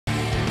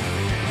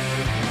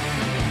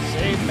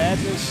Hey,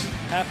 madness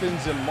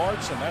happens in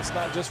March, and that's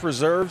not just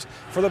reserved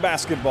for the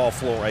basketball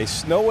floor. A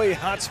snowy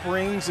Hot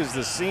Springs is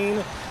the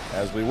scene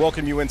as we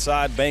welcome you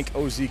inside Bank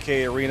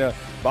OZK Arena.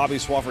 Bobby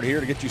Swafford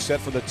here to get you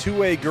set for the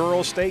 2A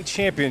Girls State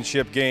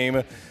Championship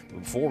game.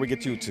 Before we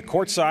get you to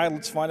courtside,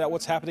 let's find out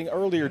what's happening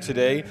earlier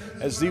today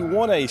as the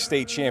 1A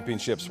state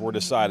championships were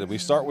decided. We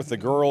start with the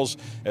girls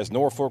as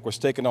Norfolk was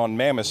taking on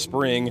Mammoth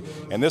Spring,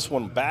 and this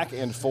one back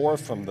and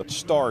forth from the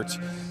start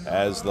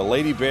as the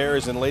Lady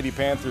Bears and Lady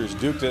Panthers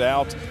duked it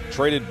out,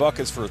 traded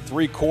buckets for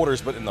 3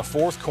 quarters, but in the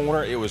 4th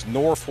quarter, it was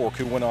Norfolk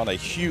who went on a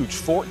huge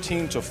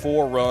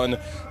 14-4 run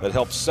that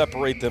helped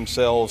separate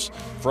themselves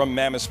from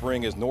Mammoth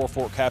Spring as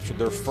Norfolk captured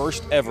their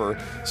first ever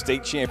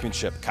state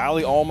championship.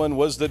 Kylie Allman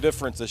was the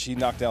difference as she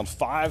knocked down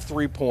 5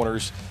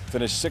 3-pointers,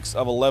 finished 6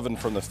 of 11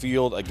 from the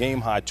field, a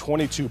game-high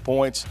 22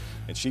 points,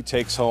 and she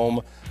takes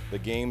home the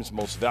game's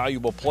most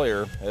valuable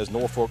player as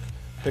Norfolk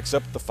picks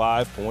up the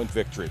 5-point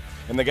victory.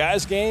 In the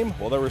guys' game,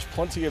 well, there was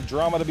plenty of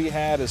drama to be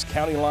had as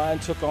County Line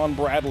took on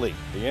Bradley.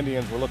 The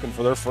Indians were looking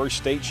for their first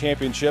state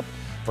championship,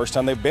 first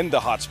time they've been to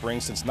Hot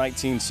Springs since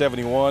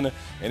 1971,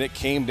 and it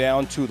came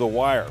down to the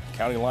wire.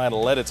 County Line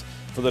led it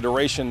for the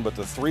duration, but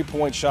the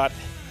 3-point shot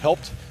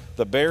helped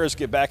the Bears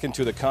get back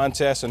into the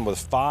contest, and with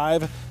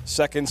 5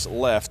 seconds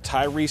left,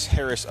 Tyrese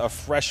Harris, a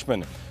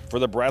freshman for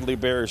the Bradley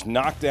Bears,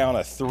 knocked down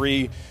a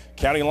 3.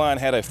 County Line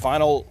had a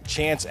final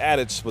chance at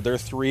it, but their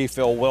 3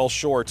 fell well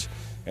short,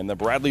 and the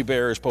Bradley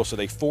Bears posted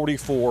a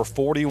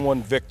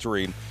 44-41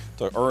 victory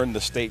to earn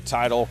the state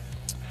title.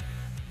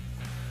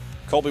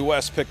 Colby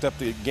West picked up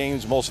the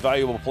game's most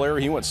valuable player.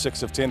 He went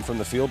 6 of 10 from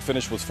the field,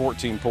 finished with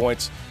 14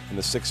 points, and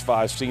the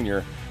 6'5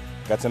 senior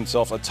got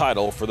himself a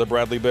title for the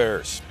Bradley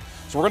Bears.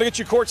 So we're going to get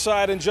you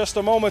courtside in just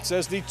a moment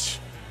as the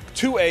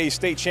 2A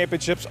state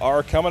championships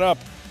are coming up.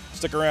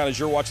 Stick around as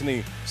you're watching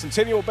the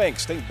Centennial Bank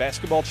State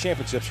Basketball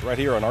Championships right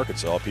here on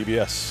Arkansas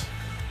PBS.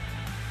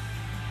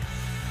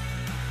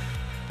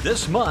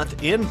 This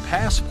month in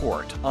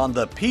Passport on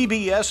the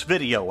PBS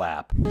video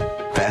app.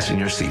 Fasten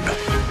your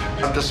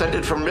seatbelt. I'm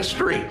descended from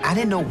mystery. I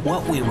didn't know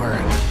what we were.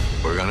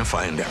 We're gonna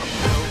find out.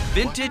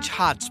 Vintage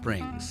Hot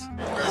Springs.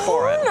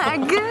 Oh my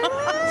goodness.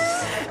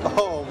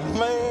 Oh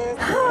man.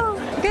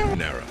 Oh, good.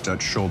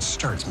 Dutch Schultz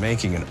starts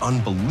making an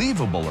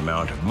unbelievable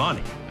amount of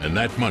money. And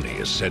that money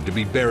is said to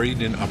be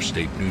buried in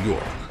upstate New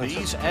York.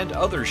 These and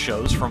other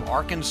shows from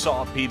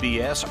Arkansas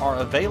PBS are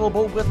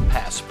available with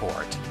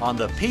Passport on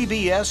the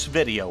PBS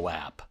video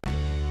app.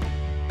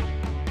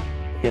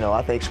 You know,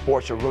 I think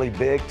sports are really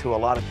big to a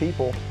lot of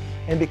people,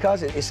 and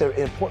because it's an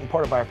important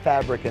part of our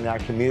fabric in our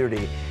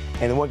community.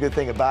 And the one good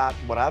thing about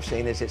what I've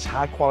seen is it's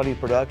high quality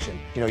production.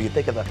 You know, you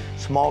think of the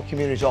small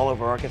communities all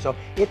over Arkansas,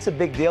 it's a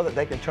big deal that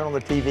they can turn on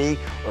the TV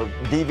or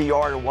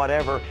DVR or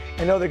whatever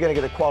and know they're going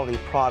to get a quality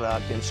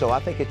product. And so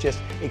I think it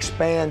just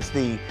expands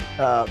the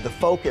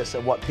focus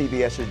of what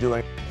PBS is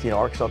doing. You know,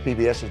 Arkansas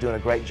PBS is doing a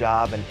great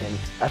job, and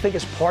I think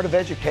it's part of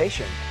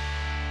education.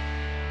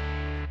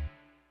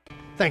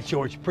 Thanks,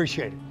 George.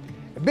 Appreciate it.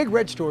 At Big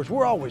Red Stores,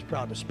 we're always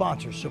proud to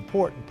sponsor,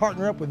 support, and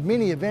partner up with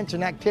many events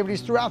and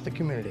activities throughout the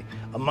community.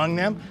 Among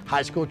them,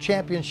 high school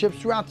championships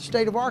throughout the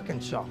state of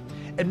Arkansas.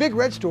 At Big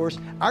Red Stores,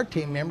 our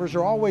team members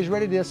are always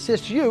ready to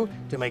assist you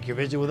to make your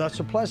visit with us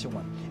a pleasant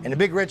one. And at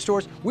Big Red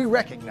Stores, we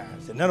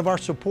recognize that none of our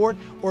support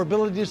or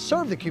ability to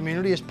serve the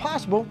community is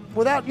possible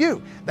without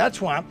you.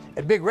 That's why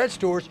at Big Red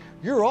Stores,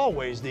 you're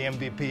always the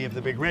MVP of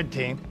the Big Red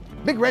team.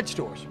 Big Red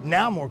Stores,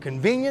 now more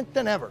convenient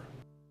than ever.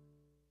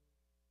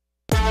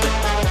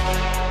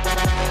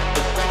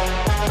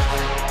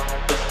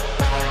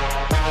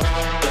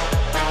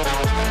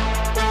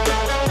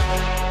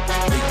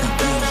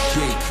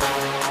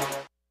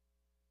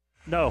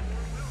 No.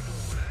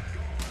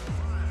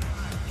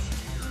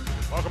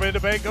 Welcome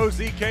into Bank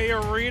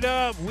OZK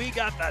Arena. We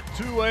got that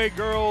 2A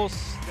Girls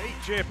State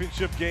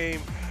Championship game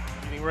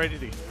getting ready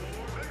to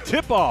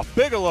tip off.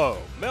 Bigelow,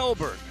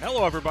 Melbourne.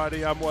 Hello,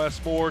 everybody. I'm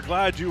Wes Moore.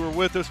 Glad you were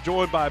with us,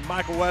 joined by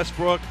Michael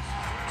Westbrook,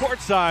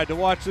 courtside to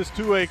watch this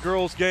 2A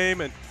Girls game.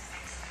 And,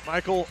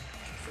 Michael,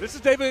 this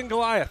is David and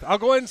Goliath. I'll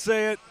go ahead and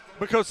say it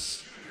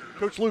because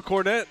Coach Lou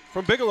Cornett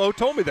from Bigelow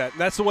told me that,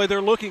 and that's the way they're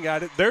looking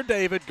at it. They're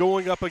David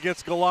going up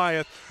against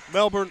Goliath.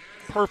 Melbourne,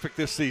 perfect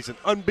this season,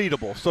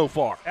 unbeatable so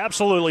far.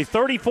 Absolutely,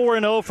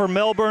 34-0 for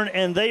Melbourne,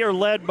 and they are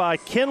led by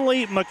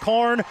Kinley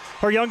McCarn.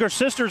 Her younger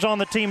sister's on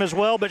the team as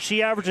well, but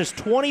she averages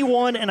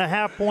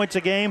 21.5 points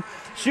a game,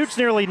 shoots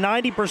nearly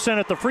 90%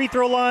 at the free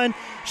throw line.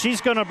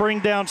 She's going to bring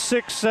down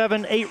 6,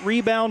 7, 8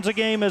 rebounds a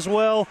game as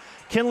well.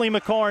 Kinley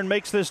McCarn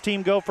makes this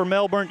team go for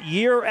Melbourne.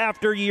 Year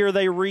after year,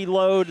 they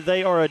reload.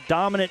 They are a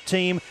dominant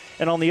team.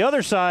 And on the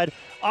other side,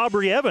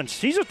 Aubrey Evans,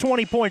 she's a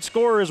 20-point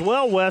scorer as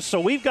well, Wes. So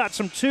we've got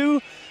some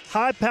 2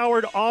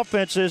 high-powered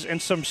offenses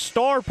and some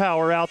star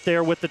power out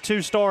there with the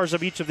 2 stars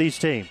of each of these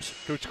teams.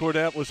 Coach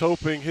Cornett was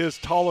hoping his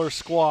taller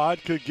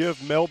squad could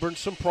give Melbourne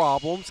some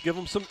problems, give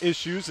them some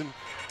issues, and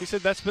he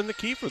said that's been the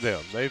key for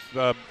them.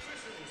 They've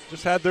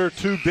just had their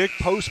 2 big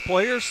post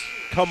players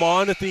come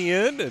on at the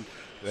end, and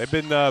they've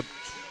been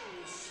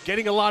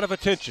getting a lot of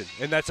attention,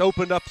 and that's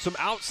opened up some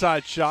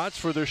outside shots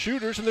for their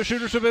shooters, and their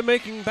shooters have been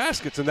making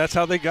baskets, and that's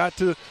how they got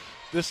to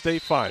the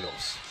state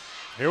finals.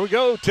 Here we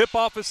go.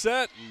 Tip-off is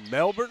set.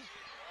 Melbourne.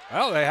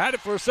 Well, they had it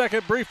for a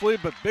second briefly,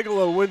 but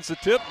Bigelow wins the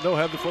tip. They'll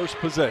have the first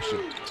possession.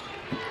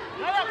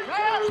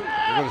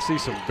 We're going to see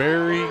some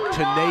very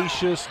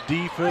tenacious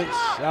defense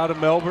out of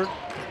Melbourne.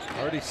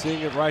 Already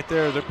seeing it right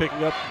there. They're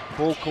picking up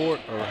full court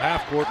or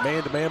half court,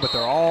 man-to-man, but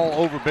they're all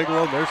over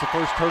Bigelow, and there's the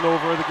first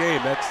turnover of the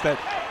game. That's that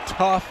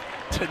tough,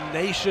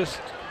 tenacious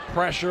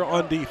pressure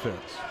on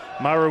defense.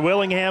 Myra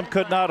Willingham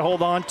could not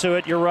hold on to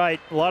it. You're right.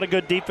 A lot of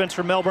good defense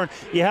from Melbourne.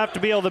 You have to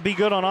be able to be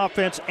good on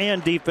offense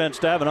and defense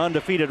to have an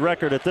undefeated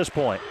record at this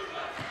point.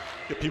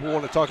 People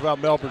want to talk about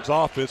Melbourne's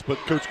offense, but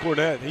Coach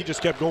Cornett, he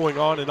just kept going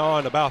on and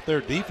on about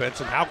their defense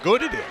and how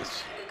good it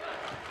is.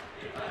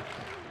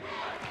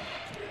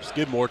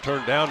 Skidmore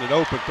turned down an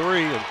open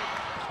three,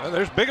 and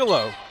there's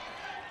Bigelow.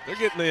 They're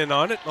getting in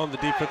on it on the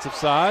defensive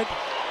side.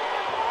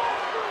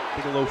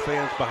 Bigelow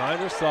fans behind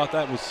us thought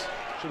that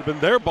should have been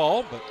their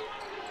ball, but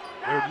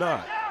they're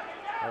not.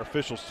 Our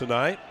officials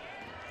tonight,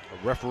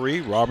 a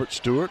referee, Robert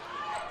Stewart.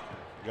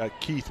 We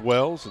got Keith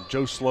Wells and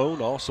Joe Sloan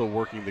also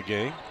working the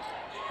game.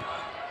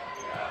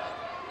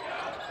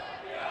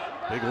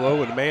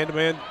 Bigelow in a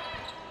man-to-man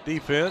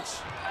defense.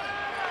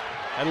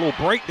 Had a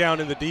little breakdown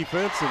in the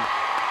defense and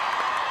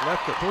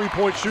left the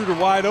three-point shooter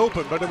wide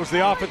open, but it was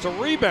the offensive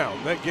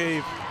rebound that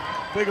gave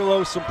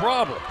Bigelow some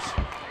problems.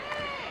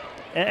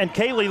 And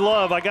Kaylee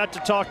Love, I got to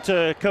talk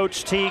to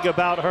Coach Teague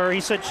about her.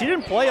 He said she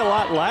didn't play a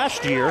lot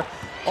last year.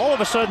 All of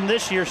a sudden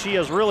this year she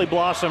has really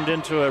blossomed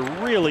into a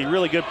really,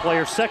 really good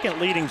player, second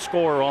leading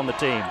scorer on the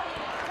team.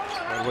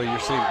 By the way, you're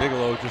seeing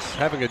Bigelow just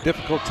having a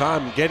difficult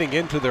time getting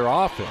into their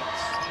offense.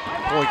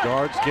 Point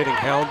guards getting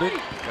hounded.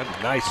 Got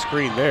a nice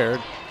screen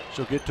there.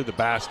 She'll get to the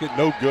basket.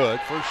 No good.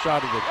 First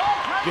shot of the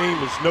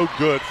game is no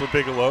good for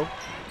Bigelow.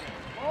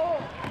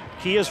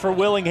 Key is for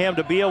Willingham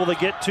to be able to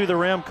get to the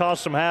rim,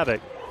 cause some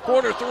havoc.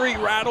 Corner three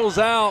rattles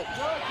out,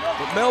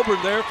 but Melbourne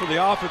there for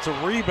the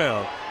offensive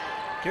rebound.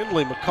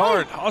 Kinley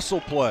McCarn,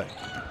 hustle play.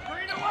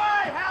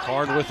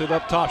 McCarn with it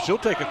up top. She'll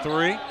take a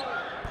three.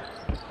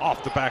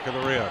 Off the back of the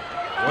rim.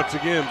 Once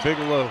again,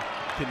 Bigelow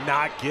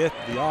cannot get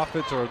the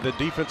offense or the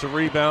defensive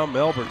rebound.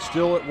 Melbourne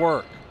still at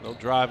work. They'll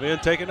drive in,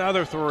 take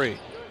another three.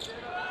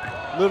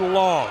 Little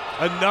long.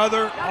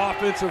 Another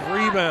offensive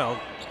rebound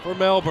for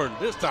Melbourne.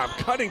 This time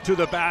cutting to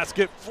the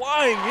basket.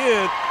 Flying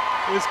in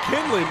is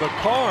Kinley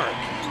McCarn.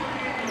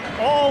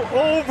 All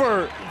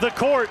over the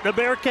court, the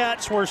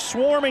Bearcats were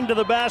swarming to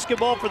the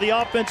basketball for the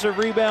offensive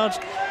rebounds.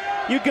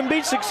 You can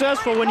be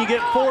successful when you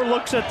get 4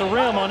 looks at the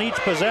rim on each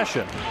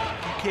possession.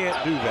 You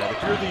can't do that.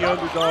 If you're the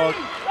underdog,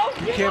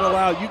 you can't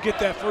allow, you get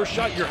that first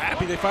shot, you're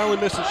happy they finally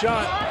missed a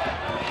shot.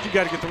 You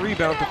got to get the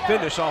rebound to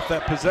finish off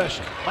that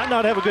possession. Might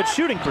not have a good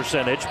shooting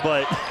percentage,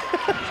 but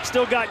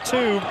still got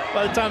 2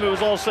 by the time it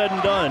was all said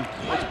and done.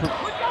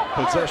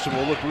 Possession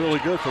will look really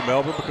good for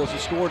Melbourne because they're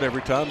scoring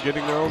every time,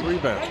 getting their own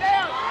rebounds.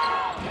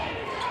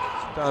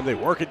 Time they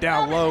work it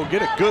down low,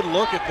 get a good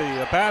look at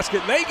the basket,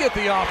 and they get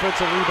the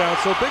offensive rebound.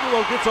 So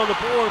Bigelow gets on the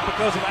board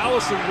because of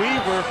Allison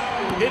Weaver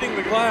hitting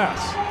the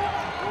glass.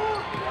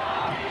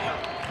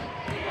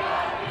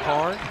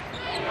 McCarn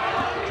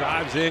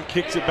drives in,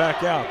 kicks it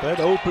back out. That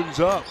opens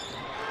up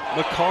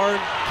McCarn,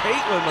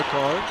 Caitlin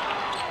McCarn.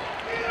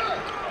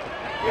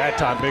 That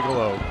time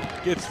Bigelow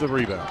gets the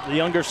rebound. The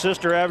younger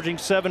sister averaging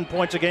 7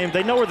 points a game.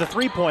 They know where the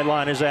three-point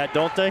line is at,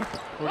 don't they?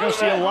 We're going to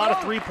see a lot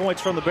of 3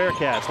 points from the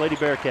Bearcats, Lady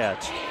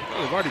Bearcats.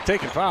 Well, they've already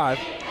taken 5.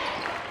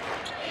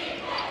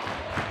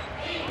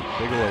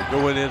 Bigelow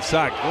going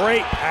inside.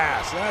 Great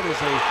pass. That is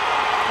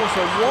just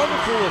a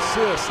wonderful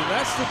assist, and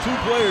that's the 2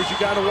 players you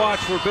got to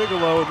watch for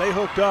Bigelow, and they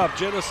hooked up,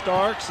 Jenna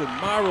Starks and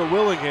Myra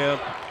Willingham.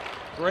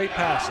 Great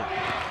passing.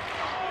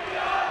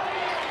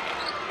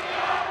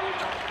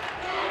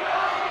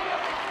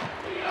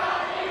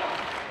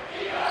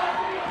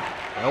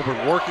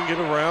 Melbourne working it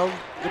around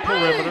the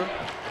perimeter.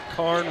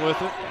 Karn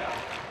with it.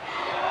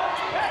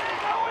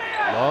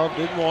 Love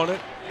didn't want it.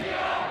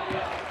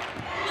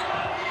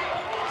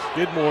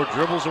 Skidmore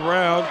dribbles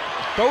around,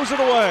 throws it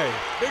away.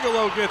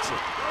 Bigelow gets it.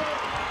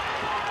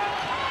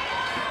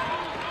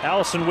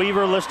 Allison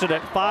Weaver listed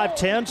at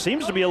 5'10",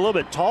 seems to be a little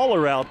bit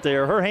taller out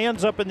there. Her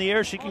hand's up in the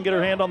air, she can get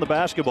her hand on the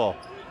basketball.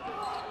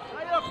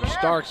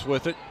 Starks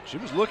with it. She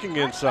was looking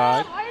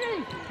inside.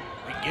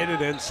 They get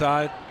it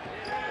inside.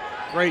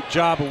 Great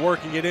job of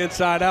working it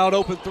inside out.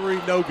 Open 3,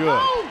 no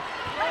good.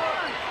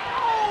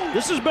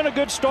 This has been a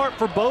good start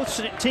for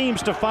both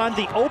teams to find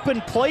the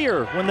open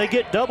player when they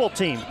get double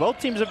teamed. Both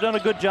teams have done a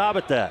good job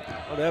at that.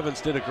 Well,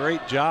 Evans did a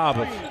great job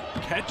of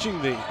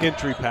catching the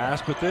entry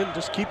pass, but then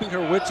just keeping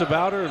her wits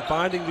about her and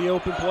finding the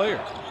open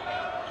player.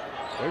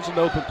 There's an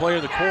open player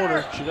in the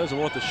corner. She doesn't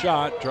want the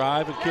shot.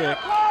 Drive and kick.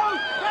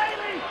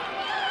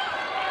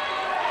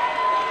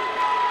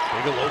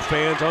 Bigelow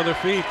fans on their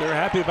feet. They're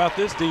happy about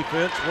this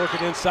defense.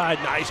 Working inside.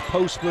 Nice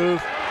post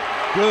move.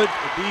 Good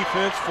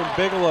defense from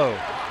Bigelow.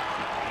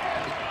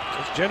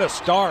 There's Jenna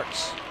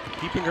Starks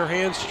keeping her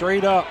hands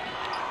straight up.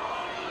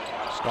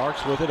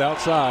 Starks with it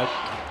outside.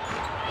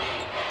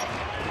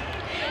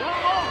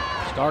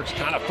 Starks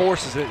kind of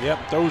forces it.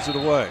 Yep, throws it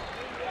away.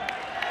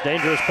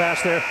 Dangerous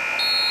pass there.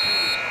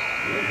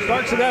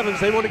 Starks and Evans,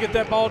 they want to get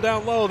that ball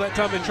down low. That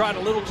time they tried a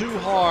little too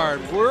hard.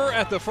 We're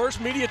at the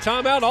first media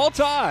timeout, all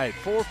tied.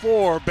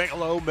 4-4,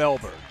 Bigelow,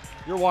 Melbourne.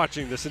 You're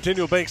watching the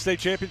Centennial Bank State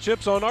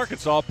Championships on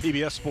Arkansas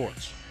PBS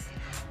Sports.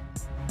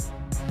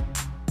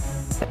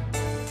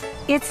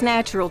 It's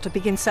natural to be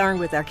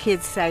concerned with our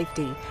kids'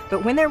 safety,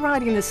 but when they're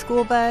riding the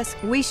school bus,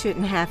 we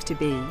shouldn't have to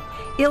be.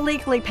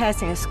 Illegally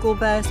passing a school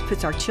bus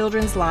puts our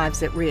children's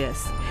lives at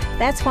risk.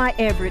 That's why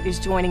Everett is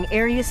joining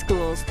area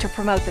schools to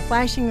promote the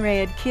Flashing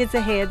Red Kids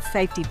Ahead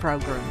safety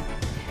program.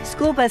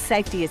 School bus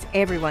safety is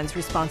everyone's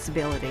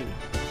responsibility.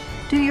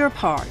 Do your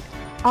part.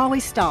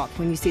 Always stop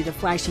when you see the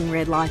flashing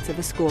red lights of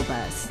a school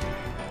bus.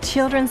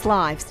 Children's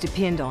lives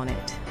depend on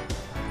it.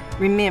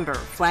 Remember,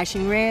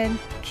 flashing red,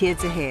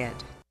 kids ahead.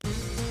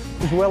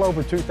 There's well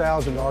over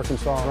 2,000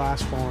 Arkansas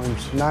rice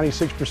farms.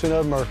 96%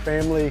 of them are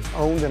family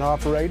owned and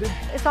operated.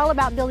 It's all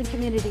about building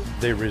community.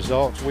 The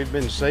results we've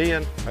been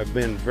seeing have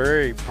been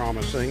very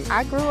promising.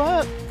 I grew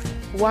up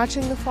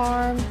watching the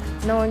farm,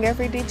 knowing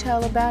every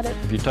detail about it.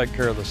 If you take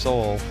care of the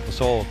soil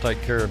will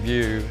take care of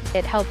you.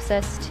 It helps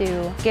us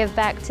to give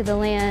back to the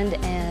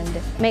land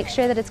and make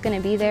sure that it's going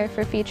to be there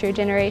for future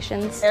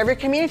generations. Every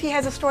community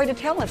has a story to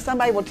tell, and if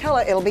somebody will tell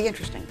it, it'll be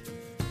interesting.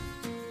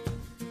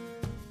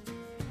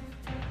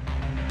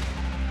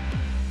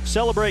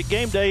 Celebrate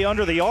game day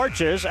under the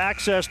arches.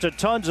 Access to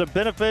tons of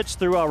benefits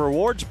through our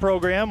rewards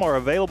program are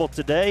available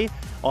today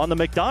on the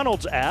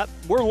McDonald's app.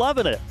 We're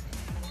loving it.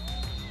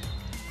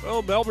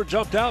 Well, Melbourne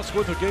jumped out,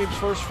 scored the game's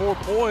first 4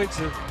 points,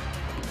 and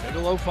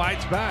Bigelow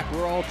fights back.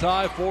 We're all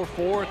tied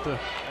 4-4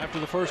 after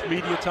the first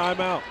media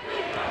timeout.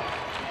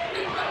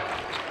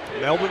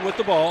 Melbourne with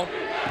the ball.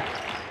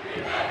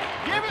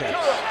 Give it to him.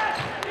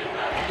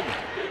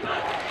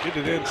 Get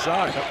it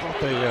inside. I thought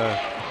they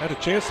had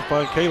a chance to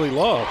find Kaylee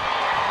Love.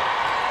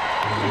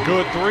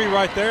 Good three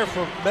right there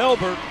from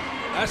Melbourne.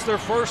 That's their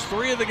first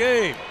 3 of the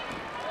game.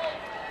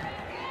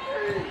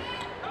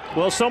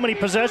 Well, so many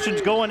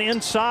possessions going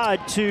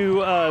inside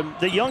to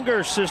the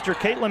younger sister,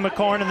 Caitlin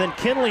McCarn, and then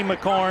Kinley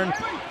McCarn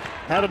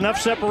had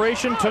enough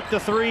separation, took the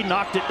 3,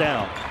 knocked it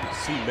down.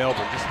 See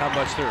Melbourne, just how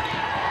much they're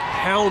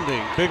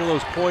hounding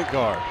Bigelow's point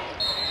guard.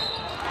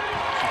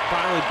 She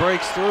finally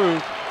breaks through,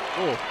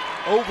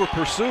 over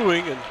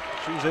pursuing, and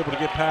she was able to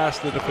get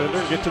past the defender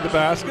and get to the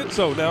basket.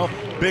 So now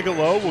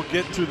Bigelow will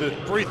get to the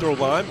free throw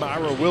line.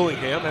 Myra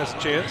Willingham has a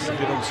chance to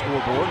get on the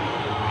scoreboard.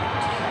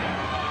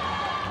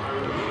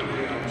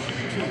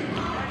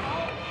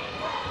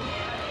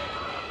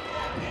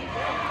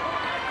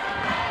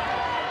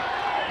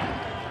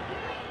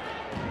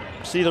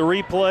 See the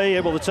replay,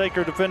 able to take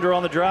her defender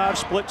on the drive,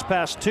 splits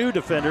past 2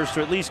 defenders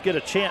to at least get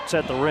a chance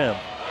at the rim.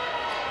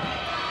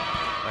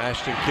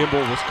 Ashton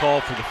Kimball was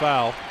called for the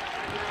foul.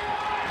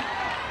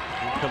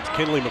 Here comes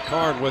Kinley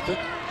McCarn with it.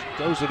 She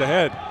throws it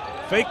ahead.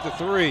 Fake the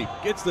 3.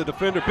 Gets the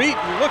defender beat.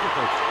 And look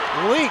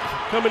at the length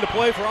coming to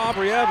play for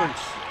Aubrey Evans.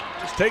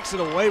 Just takes it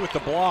away with the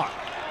block.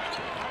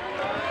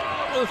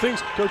 One of the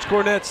things Coach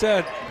Cornett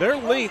said, their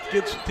length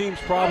gives teams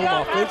problem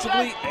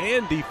offensively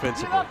and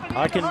defensively.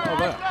 I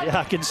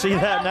can see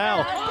that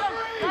now.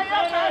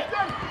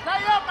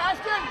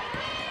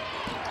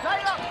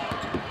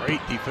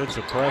 Great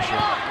defensive pressure.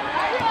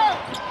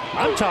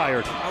 I'm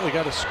tired. Finally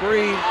got a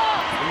screen,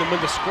 and then when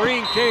the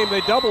screen came,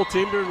 they double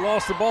teamed her and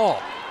lost the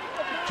ball.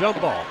 Jump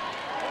ball.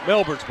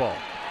 Melbourne's ball.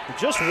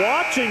 Just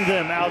watching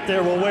them out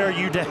there will wear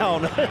you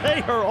down.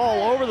 They are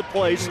all over the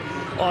place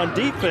on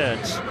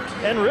defense.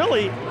 And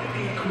really,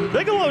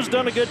 Bigelow's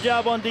done a good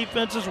job on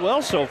defense as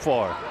well so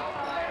far.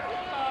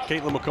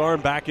 Caitlin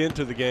McCarn back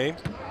into the game.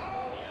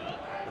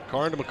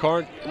 McCarn to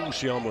McCarn. Ooh,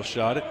 she almost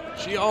shot it.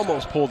 She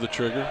almost pulled the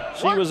trigger.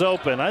 She was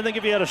open. I think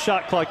if you had a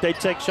shot clock, they'd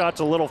take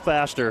shots a little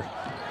faster.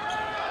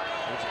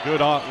 It's a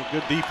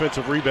good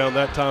defensive rebound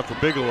that time for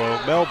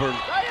Bigelow. Melbourne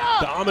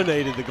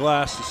dominated the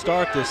glass to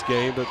start this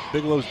game, but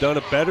Bigelow's done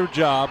a better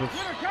job of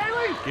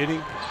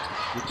getting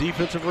the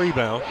defensive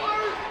rebound.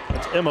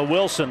 It's Emma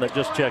Wilson that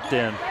just checked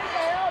in.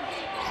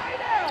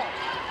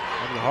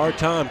 Having a hard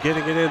time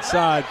getting it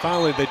inside.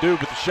 Finally they do,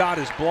 but the shot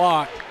is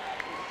blocked.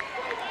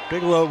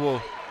 Bigelow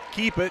will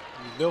keep it.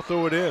 They'll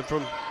throw it in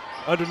from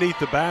underneath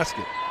the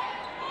basket.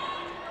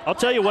 I'll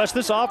tell you, Wes,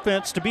 this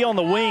offense, to be on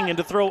the wing and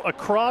to throw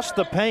across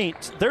the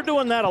paint, they're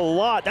doing that a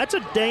lot. That's a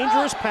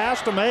dangerous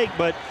pass to make,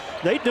 but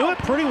they do it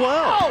pretty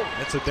well.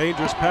 That's a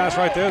dangerous pass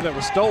right there that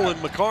was stolen.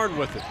 McCarn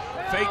with it.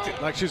 Faked it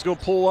like she's going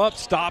to pull up,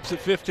 stops at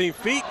 15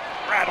 feet,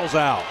 rattles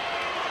out.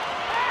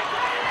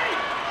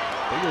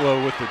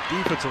 Bigelow with the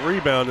defensive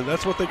rebound, and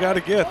that's what they got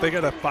to get. They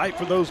got to fight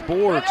for those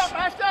boards.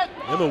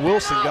 Emma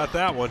Wilson got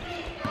that one.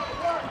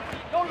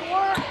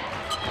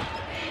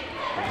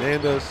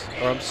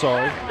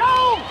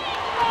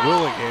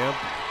 Willingham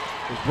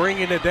is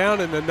bringing it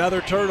down, and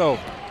another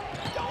turnover.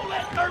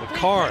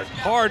 McCarn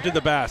hard to the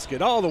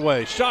basket all the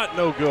way. Shot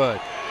no good.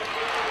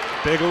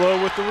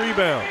 Bigelow with the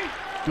rebound.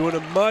 Doing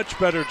a much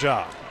better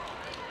job.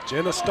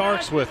 Jenna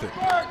Starks with it.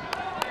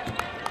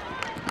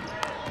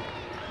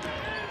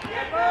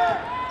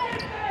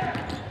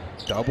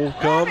 Double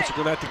comes, you're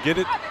going to have to get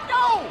it.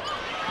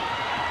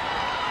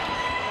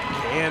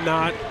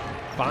 Cannot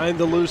find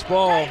the loose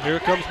ball. Here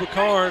comes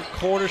McCarn,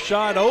 corner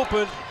shot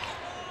open.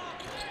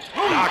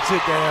 Knocks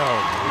it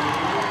down.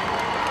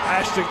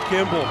 Ashton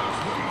Kimball.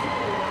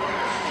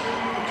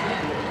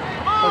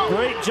 A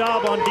great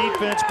job on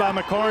defense by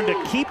McCarn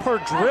to keep her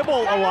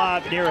dribble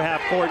alive near half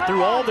court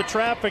through all the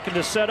traffic and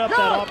to set up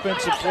that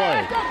offensive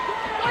play.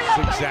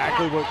 That's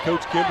exactly what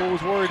Coach Kimball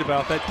was worried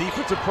about, that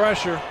defensive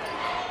pressure.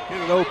 Get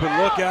an open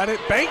look at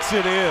it, banks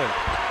it in.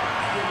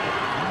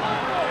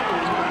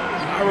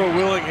 Ira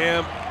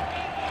Willingham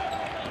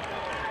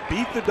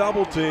beat the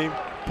double team,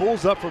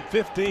 pulls up from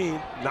 15,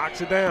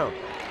 knocks it down.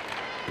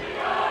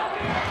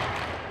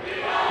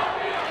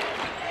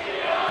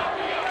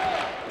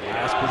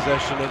 Last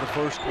possession of the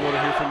first quarter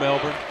here for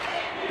Melbourne.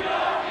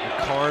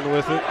 McCarn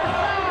with it.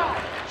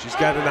 She's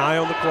got an eye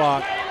on the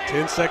clock.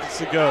 10 seconds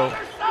to go.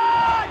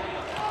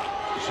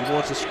 She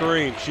wants a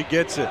screen. She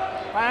gets it.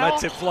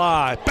 Lets it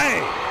fly.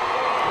 Bang!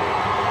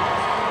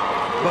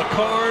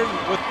 McCarn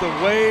with the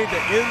way to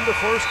end the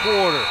first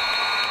quarter.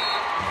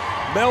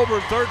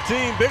 Melbourne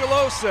 13,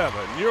 Bigelow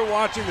 7. You're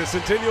watching the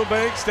Centennial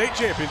Bank State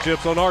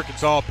Championships on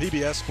Arkansas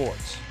PBS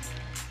Sports.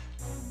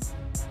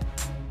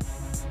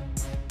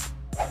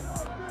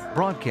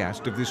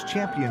 Broadcast of this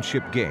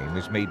championship game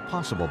is made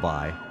possible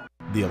by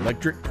the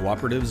Electric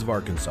Cooperatives of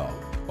Arkansas.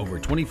 Over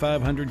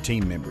 2,500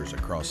 team members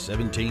across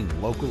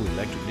 17 local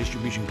electric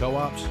distribution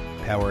co-ops,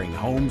 powering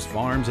homes,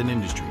 farms, and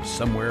industries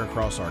somewhere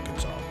across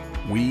Arkansas.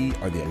 We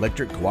are the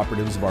Electric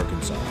Cooperatives of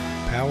Arkansas.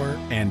 Power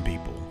and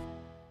people.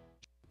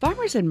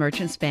 Farmers and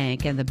Merchants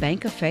Bank and the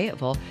Bank of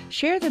Fayetteville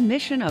share the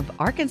mission of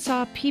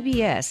Arkansas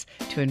PBS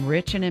to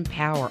enrich and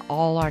empower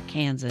all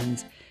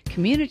Arkansans.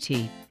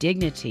 Community,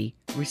 dignity,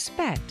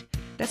 respect.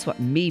 That's what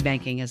Me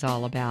Banking is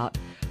all about.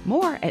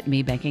 More at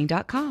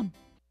mebanking.com.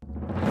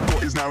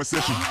 Court is now in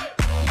session.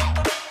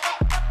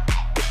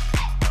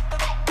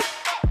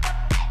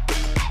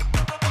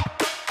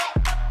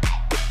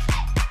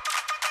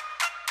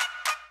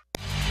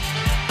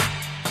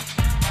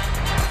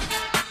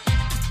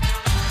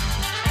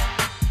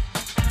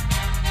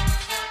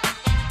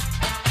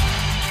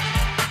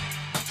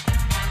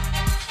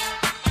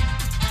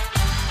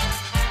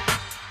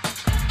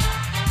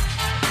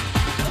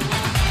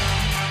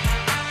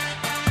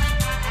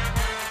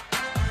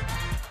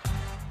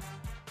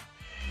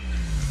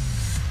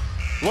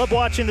 Love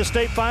watching the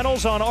state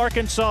finals on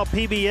Arkansas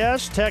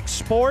PBS. Text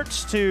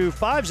sports to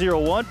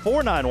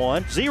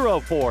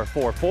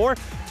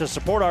 501-491-0444 to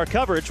support our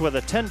coverage with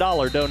a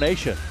 $10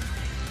 donation.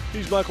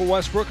 He's Michael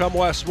Westbrook. I'm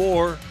Wes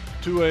Moore.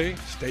 To a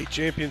state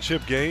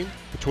championship game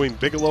between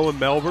Bigelow and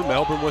Melbourne.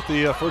 Melbourne with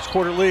the first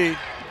quarter lead.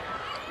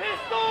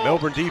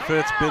 Melbourne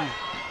defense been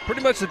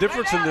pretty much the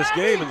difference in this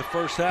game in the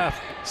first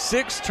half.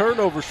 6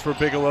 turnovers for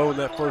Bigelow in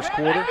that first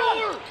quarter.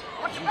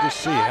 You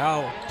just see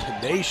how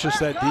tenacious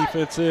that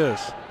defense is.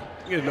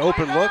 Get an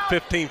open look,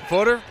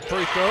 15-footer,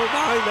 free throw,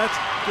 9, that's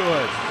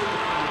good.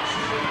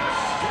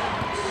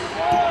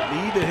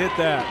 Need to hit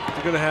that if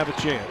you're going to have a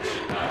chance.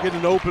 You get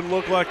an open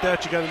look like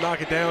that, you got to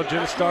knock it down.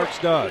 Jenna Starks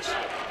does.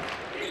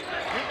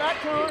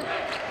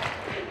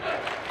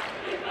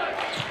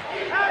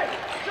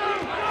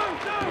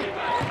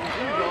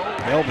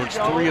 Melbourne's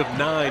 3 of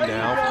 9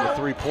 now from the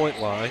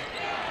three-point line.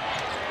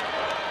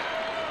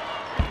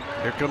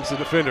 Here comes the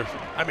defender.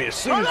 I mean, as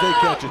soon as they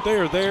catch it, they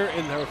are there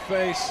in their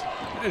face.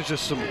 There's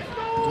just some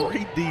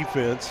great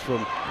defense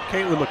from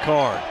Caitlin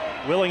McCarn.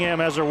 Willingham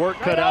has her work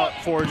cut out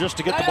for her just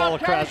to get the ball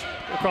across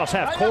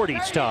half court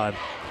each time.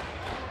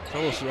 It's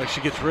almost like she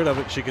gets rid of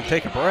it, she can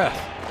take a breath.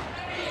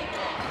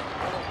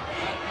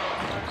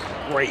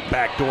 Great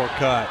backdoor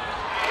cut.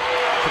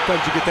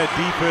 Sometimes you get that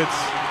defense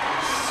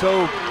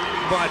so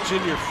much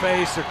in your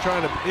face, they're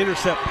trying to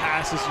intercept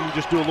passes, and you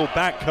just do a little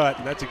back cut,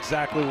 and that's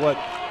exactly what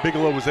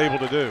Bigelow was able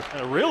to do.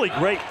 A really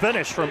great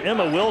finish from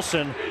Emma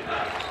Wilson.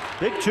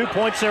 Big 2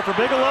 points there for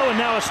Bigelow, and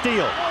now a steal.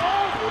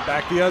 Going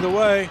back the other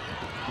way.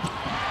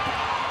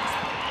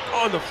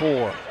 On the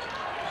 4.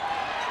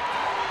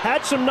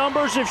 Had some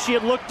numbers if she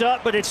had looked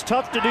up, but it's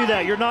tough to do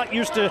that. You're not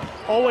used to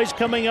always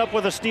coming up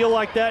with a steal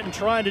like that and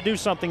trying to do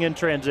something in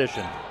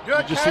transition. You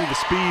just see the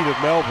speed of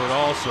Melbourne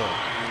also.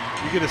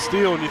 You get a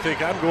steal and you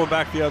think, I'm going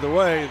back the other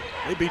way, and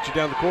they beat you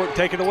down the court and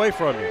take it away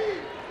from you.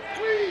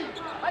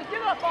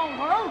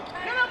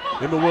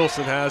 Emma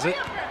Wilson has it.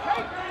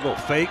 A little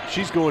fake.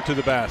 She's going to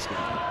the basket.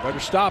 Better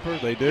stop her.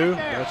 They do.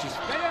 Now she's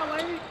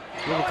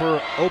looking for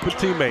an open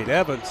teammate,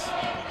 Evans.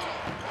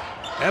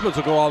 Evans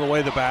will go all the way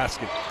to the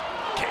basket.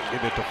 Can't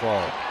get it to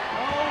fall.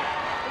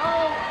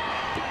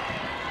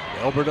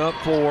 Melbourne up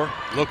 4,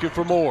 looking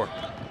for more.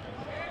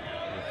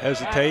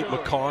 Hesitate,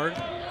 McCarn.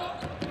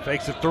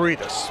 Fakes a 3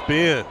 to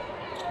spin.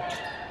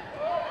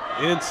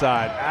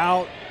 Inside,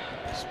 out.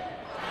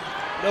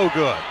 No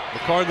good.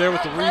 McCarn there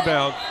with the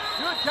rebound.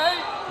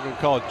 We're going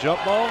to call it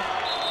jump ball.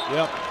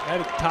 Yep,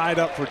 had it tied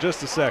up for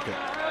just a second.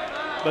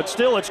 But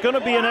still, it's going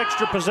to be an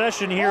extra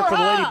possession here for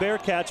the Lady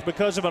Bearcats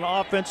because of an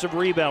offensive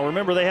rebound.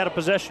 Remember, they had a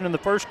possession in the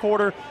first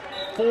quarter,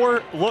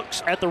 4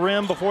 looks at the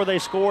rim before they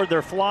scored.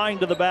 They're flying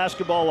to the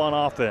basketball on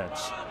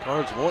offense.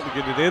 Carnes wanting to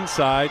get it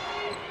inside.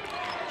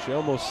 She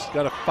almost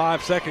got a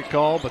 5-second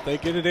call, but they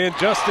get it in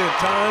just in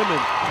time,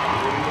 and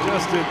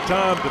just in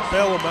time to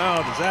bail them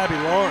out is Abby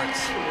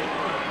Lawrence.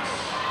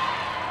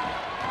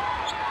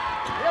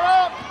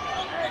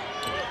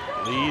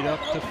 Lead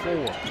up to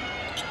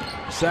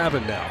 4.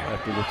 7 now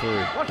after the 3.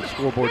 The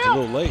scoreboard's a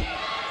little late.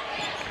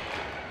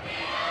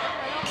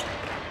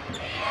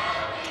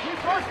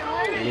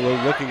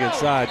 Bigelow looking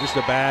inside, just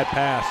a bad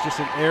pass, just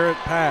an errant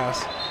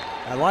pass.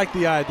 I like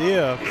the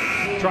idea of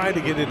trying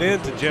to get it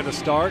into Jenna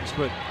Starks,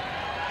 but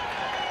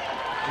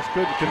just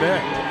couldn't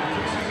connect.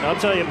 I'll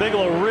tell you,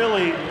 Bigelow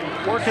really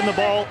working the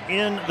ball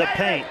in the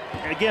paint.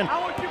 Again,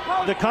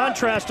 the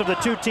contrast of the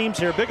two teams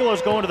here,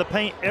 Bigelow's going to the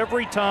paint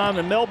every time,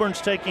 and Melbourne's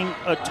taking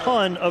a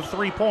ton of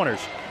three-pointers.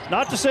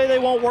 Not to say they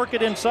won't work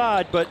it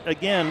inside, but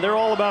again, they're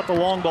all about the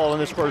long ball in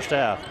this first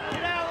half.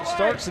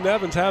 Starks and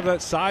Evans have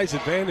that size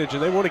advantage,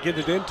 and they want to get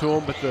it into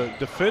them, but the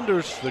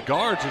defenders, the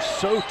guards, are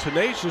so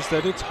tenacious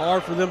that it's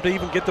hard for them to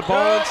even get the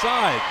ball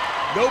inside.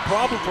 No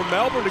problem for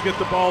Melbourne to get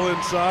the ball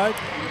inside.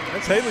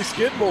 That's Haley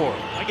Skidmore.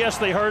 I guess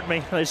they heard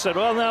me. They said,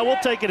 well, now we'll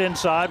take it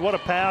inside. What a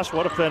pass,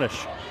 what a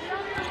finish.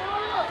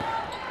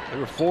 They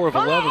were 4 of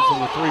 11 from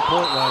the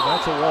three-point line.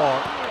 That's a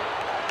walk.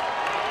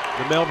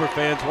 The Melbourne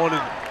fans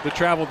wanted to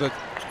travel the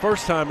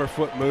first time her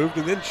foot moved,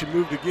 and then she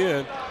moved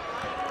again.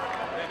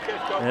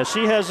 Yeah,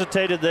 she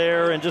hesitated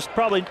there and just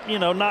probably,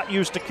 not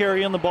used to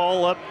carrying the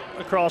ball up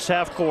across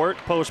half court,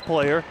 post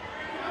player.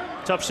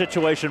 Tough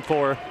situation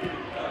for her.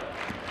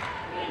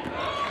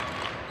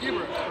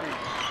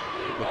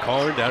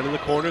 McCarn down in the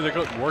corner. They're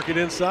going to work it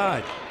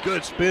inside.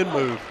 Good spin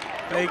move.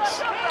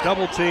 Fakes,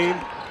 double team.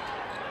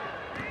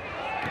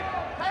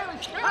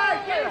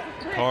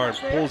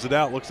 McCarn pulls it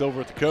out, looks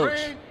over at the coach.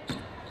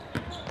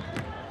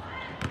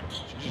 She's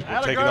just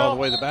going to take it all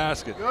the way to the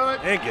basket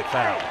and get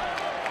fouled.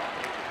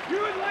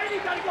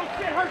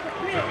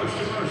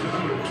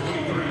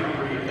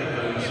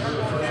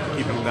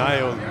 Keeping an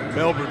eye on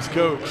Melbourne's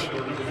coach.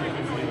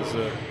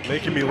 He's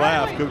making me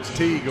laugh, Coach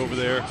Teague over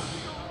there.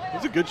 It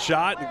was a good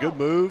shot and a good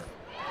move.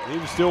 He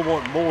was still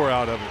wanting more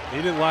out of it. He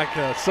didn't like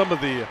some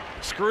of the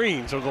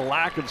screens or the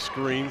lack of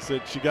screens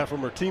that she got from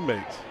her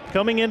teammates.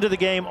 Coming into the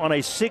game on a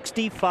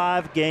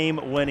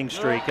 65-game winning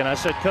streak. And I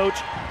said, Coach,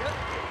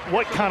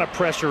 what kind of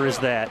pressure is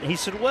that? He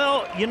said,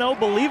 well,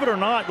 believe it or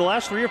not, the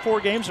last 3 or 4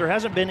 games, there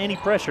hasn't been any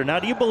pressure. Now,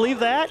 do you believe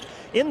that?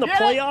 In the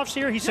playoffs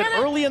here, he said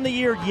early in the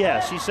year,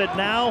 yes. He said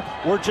now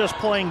we're just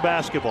playing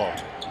basketball.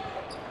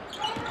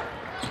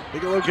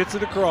 Bigelow gets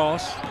it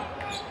across.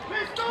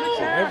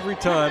 So every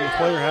time the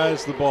player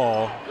has the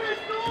ball,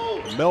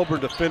 the Melbourne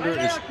defender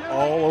is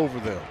all over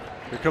them.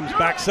 Here comes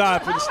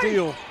backside for the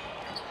steal.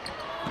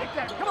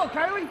 Come on,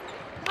 Kylie.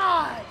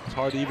 It's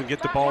hard to even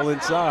get the ball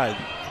inside.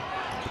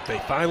 But they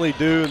finally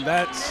do, and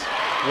that's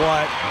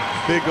what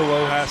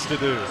Bigelow has to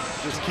do.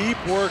 Just keep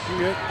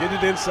working it, get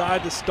it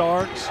inside to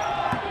Starks,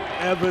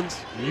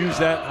 Evans, use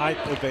that height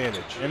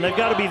advantage. And they've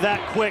got to be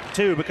that quick,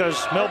 too,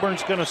 because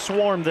Melbourne's going to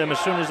swarm them as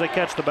soon as they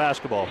catch the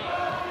basketball.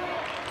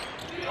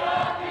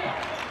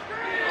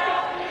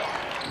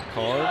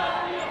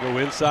 Card, go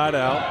inside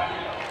out.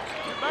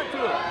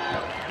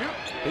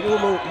 Be a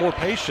little more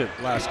patient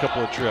last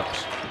couple of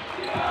trips.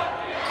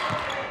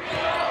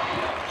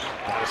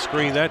 Got a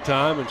screen that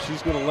time, and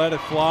she's going to let it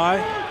fly.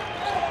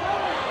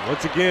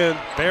 Once again,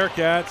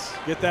 Bearcats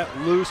get that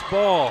loose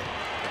ball,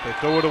 but they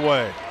throw it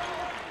away.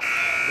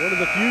 One of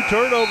the few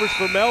turnovers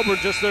for Melbourne,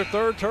 just their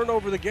 3rd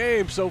turnover of the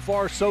game. So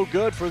far, so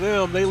good for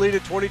them. They lead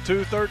at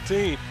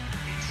 22-13.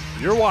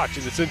 You're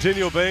watching the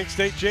Centennial Bank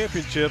State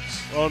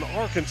Championships on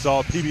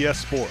Arkansas PBS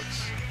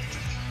Sports.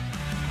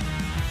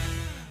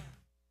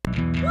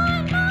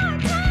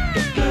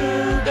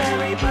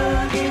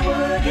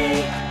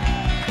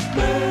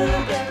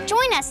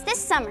 Join us this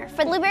summer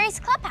for Blueberry's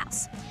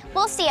Clubhouse.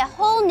 We'll see a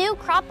whole new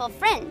crop of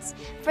friends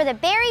for the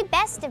very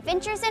best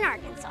adventures in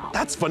Arkansas.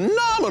 That's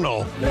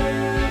phenomenal!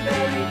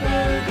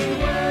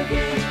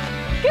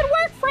 Good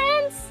work,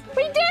 friends!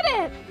 We did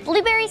it!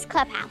 Blueberry's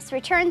Clubhouse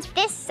returns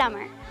this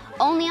summer,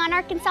 only on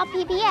Arkansas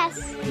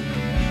PBS.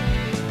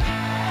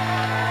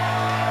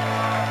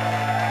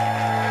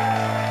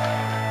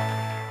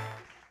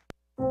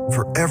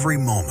 For every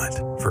moment,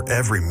 for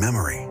every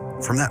memory,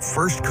 from that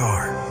first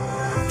car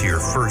to your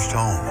first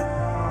home,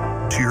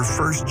 to your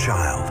first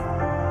child,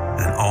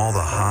 and all the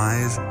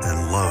highs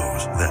and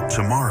lows that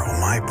tomorrow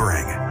might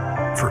bring.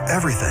 For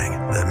everything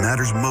that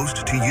matters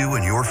most to you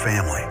and your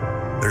family,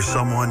 there's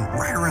someone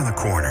right around the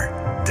corner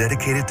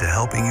dedicated to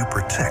helping you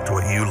protect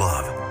what you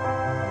love.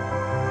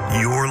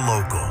 Your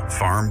local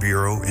Farm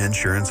Bureau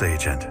Insurance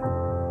agent.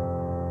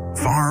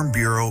 Farm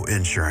Bureau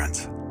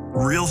Insurance.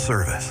 Real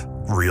service,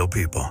 real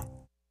people.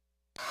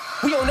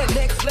 We on that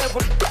next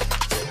level.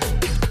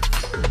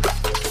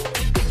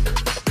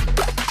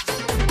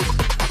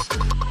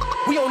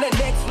 We on that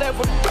next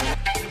level.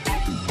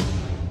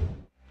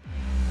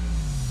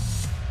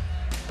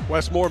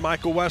 Westmore,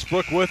 Michael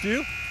Westbrook with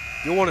you.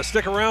 You'll want to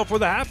stick around for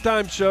the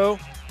halftime show.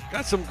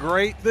 Got some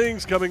great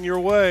things coming your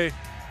way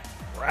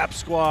Rap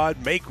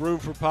Squad, Make Room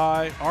for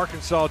Pie,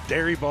 Arkansas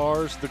Dairy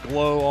Bars, The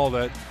Glow, all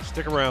that.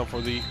 Stick around for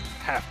the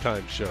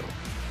halftime show.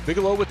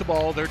 Bigelow with the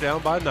ball. They're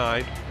down by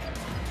 9.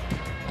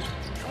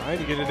 Trying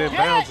to get it in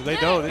bounds, and they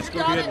don't. It's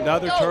going to be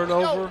another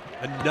turnover,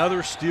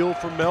 another steal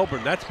from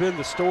Melbourne. That's been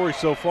the story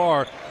so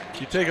far.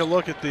 You take a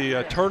look at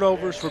the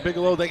turnovers for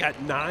Bigelow. They got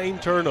 9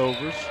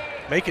 turnovers.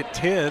 Make it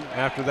 10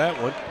 after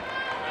that one.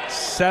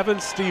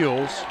 7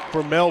 steals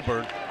for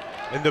Melbourne.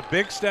 And the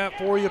big stat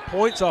for you,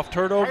 points off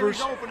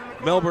turnovers,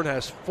 Melbourne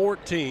has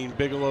 14,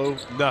 Bigelow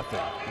nothing.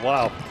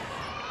 Wow.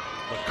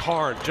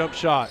 McCarn, jump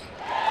shot,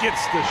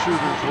 gets the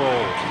shooter's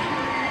roll.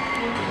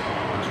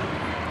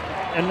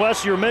 And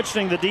Wes, you're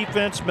mentioning the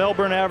defense,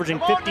 Melbourne averaging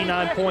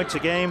 59 points a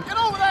game.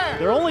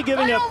 They're only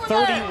giving up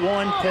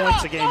 31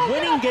 points a game,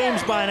 winning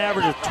games by an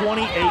average of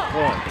 28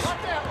 points.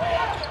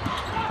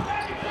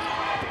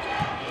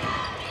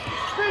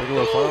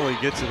 Bigelow finally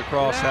gets it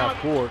across half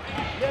court.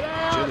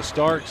 Jenna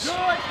Starks,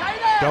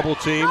 double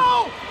team,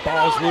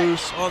 ball's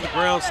loose on the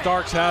ground.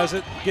 Starks has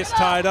it, gets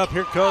tied up.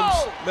 Here comes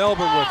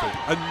Melbourne with it.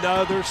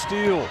 Another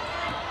steal.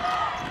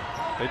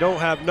 They don't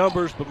have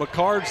numbers, but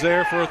McCard's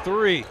there for a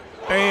 3.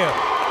 Bam.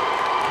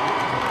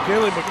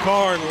 Kaylee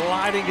McCard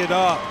lighting it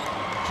up.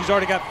 She's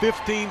already got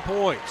 15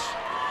 points.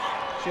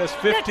 She has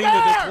 15 of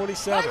the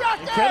 27.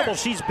 Incredible,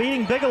 she's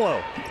beating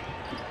Bigelow.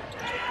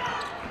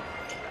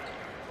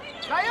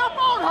 Stay up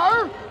on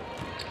her.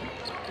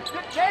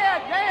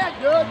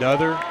 Good.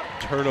 Another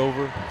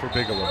turnover for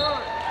Bigelow.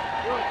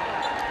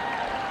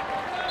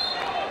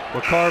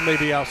 McCarr may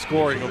be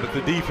outscoring them, but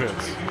the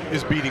defense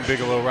is beating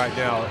Bigelow right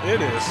now.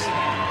 It is.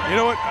 You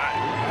know what?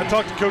 I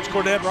talked to Coach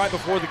Cornett right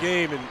before the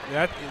game, and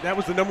that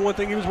was the number one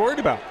thing he was worried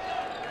about.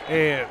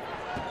 And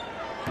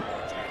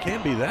it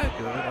can't be that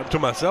good. To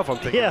myself, I'm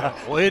thinking, yeah.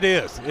 Well, it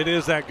is. It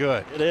is that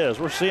good. It is.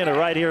 We're seeing it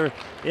right here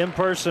in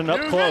person,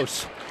 up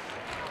close.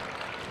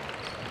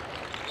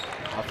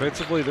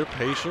 Offensively, they're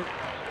patient.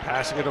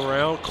 Passing it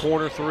around,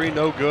 corner 3,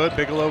 no good.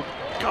 Bigelow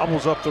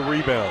gobbles up the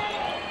rebound.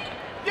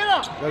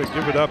 Got to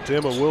give it up to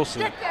Emma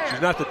Wilson.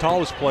 She's not the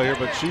tallest player,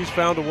 but she's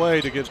found a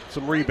way to get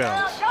some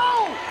rebounds.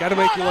 Got to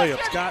make your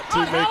layups. Got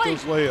to make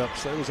those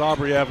layups. That was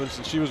Aubrey Evans,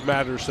 and she was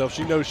mad at herself.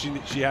 She knows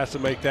she has to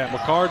make that.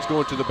 McCard's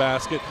going to the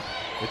basket,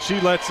 and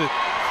she lets it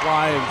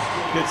fly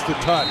and gets the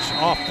touch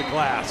off the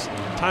glass.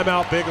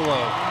 Timeout,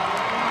 Bigelow.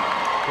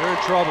 They're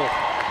in trouble.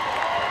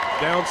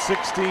 Down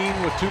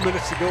 16 with 2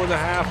 minutes to go in the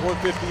half,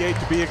 1:58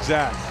 to be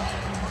exact.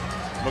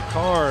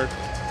 McCard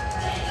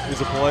is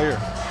a player.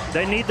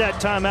 They need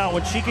that timeout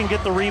when she can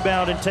get the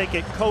rebound and take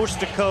it coast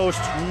to coast.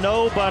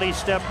 Nobody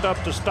stepped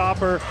up to stop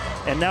her,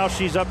 and now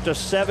she's up to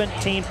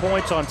 17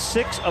 points on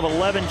 6 of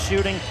 11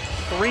 shooting,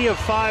 3 of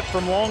 5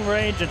 from long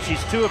range, and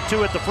she's 2 of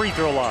 2 at the free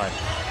throw line.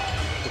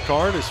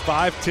 McCard is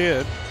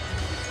 5'10".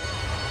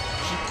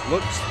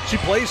 She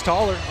plays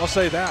taller, I'll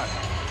say that.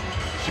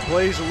 She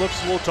plays and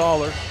looks a little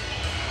taller.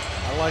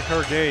 I like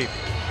her game.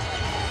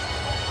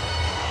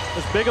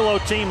 This Bigelow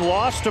team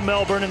lost to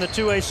Melbourne in the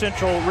 2A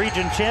Central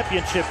Region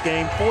Championship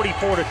game,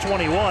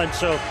 44-21.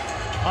 So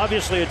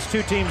obviously it's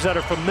two teams that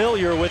are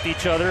familiar with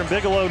each other, and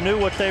Bigelow knew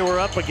what they were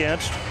up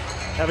against,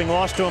 having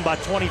lost to them by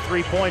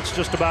 23 points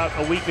just about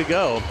a week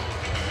ago.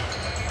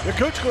 Yeah,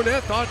 Coach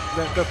Cornett thought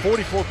that the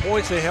 44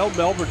 points they held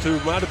Melbourne to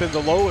might have been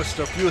the lowest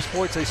or fewest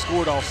points they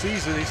scored all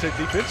season. He said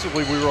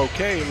defensively we were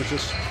okay. It was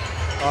just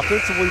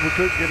offensively we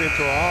couldn't get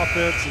into our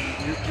offense,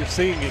 and you're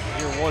seeing it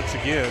here once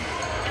again.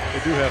 They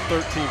do have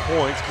 13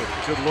 points, but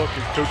good look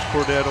at Coach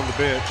Cornett on the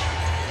bench.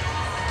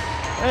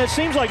 And it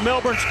seems like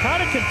Melbourne's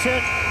kind of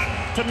content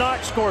to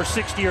not score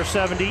 60 or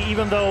 70,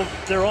 even though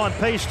they're on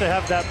pace to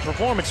have that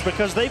performance,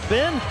 because they've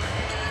been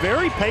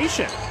very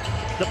patient.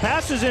 The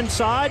passes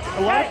inside,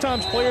 a lot of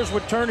times players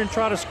would turn and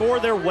try to score.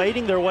 They're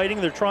waiting,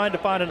 they're trying to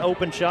find an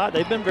open shot.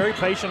 They've been very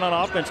patient on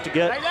offense to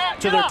get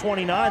to their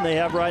 29 they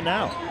have right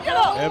now.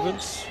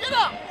 Evans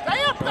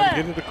trying to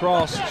get it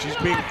across. She's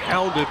being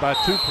hounded by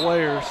 2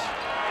 players.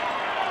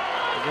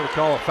 They're going to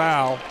call a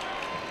foul.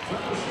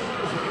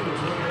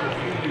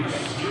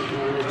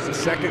 It's the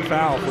second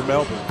foul for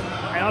Melbourne.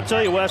 And I'll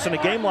tell you, Wes, in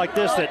a game like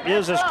this that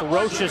is as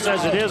ferocious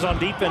as it is on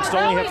defense, to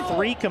only have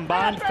 3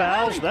 combined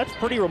fouls, that's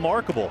pretty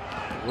remarkable.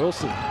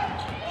 Wilson,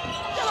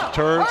 she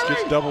turns,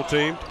 gets double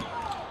teamed.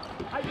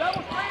 Trying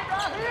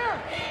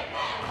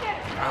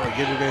to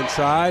get it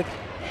inside.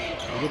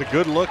 We'll get a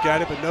good look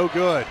at it, but no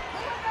good.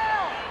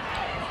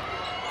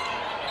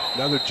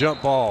 Another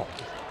jump ball.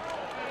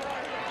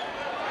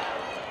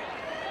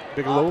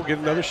 Bigelow will get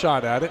another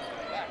shot at it.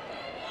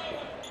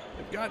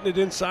 They've gotten it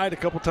inside a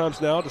couple times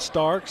now to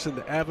Starks and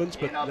to Evans,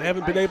 but they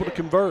haven't been able to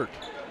convert.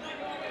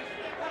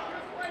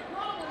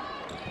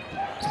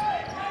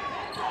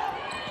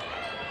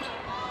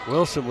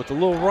 Wilson with the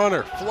little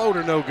runner.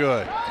 Floater no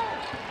good.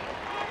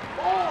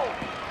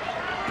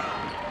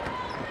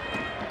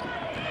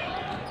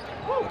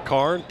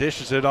 McCarn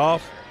dishes it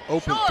off.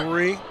 Open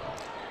 3.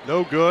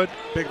 No good.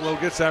 Bigelow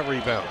gets that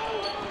rebound.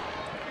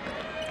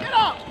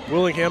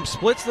 Willingham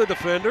splits the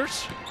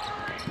defenders.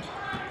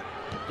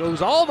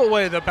 Goes all the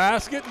way to the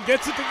basket and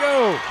gets it to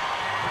go.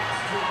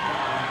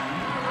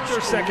 It's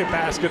her second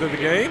basket of the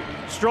game.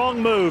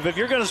 Strong move. If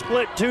you're going to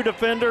split two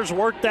defenders,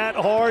 work that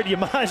hard, you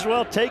might as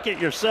well take it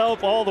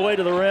yourself all the way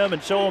to the rim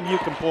and show them you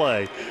can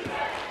play.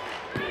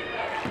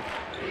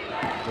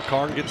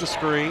 McCarn gets a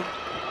screen.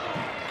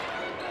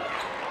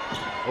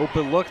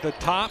 Open look at the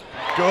top.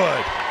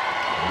 Good.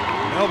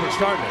 Melbourne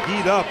starting to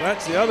heat up.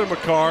 That's the other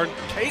McCarn,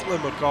 Caitlin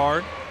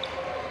McCarn.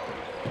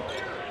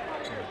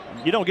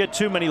 You don't get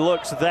too many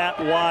looks that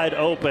wide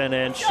open,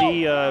 and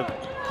she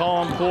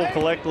calm, cool,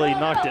 collectedly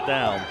knocked it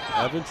down.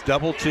 Evans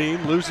double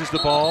team, loses the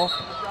ball.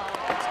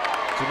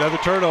 It's another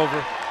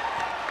turnover.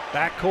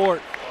 Back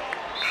court.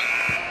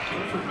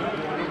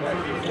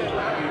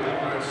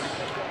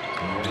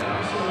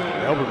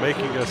 Melbourne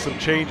making some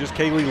changes.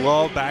 Kaylee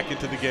Love back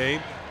into the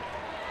game.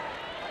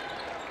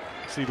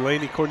 See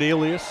Lainey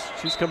Cornelius,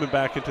 she's coming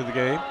back into the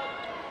game.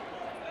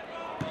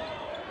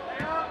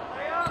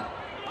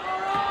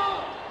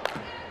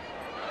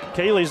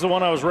 Kaylee's the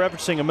one I was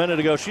referencing a minute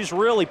ago. She's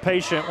really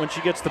patient when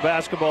she gets the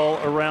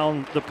basketball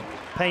around the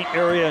paint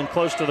area and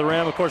close to the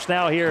rim. Of course,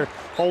 now here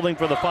holding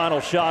for the final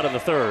shot of the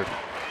third.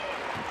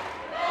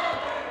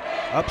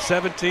 Up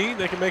 17,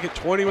 they can make it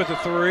 20 with the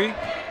 3,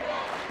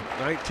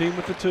 19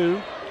 with the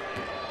 2.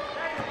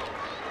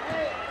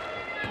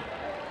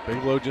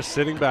 Bigelow just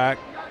sitting back.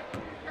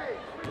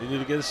 They need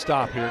to get a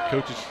stop here.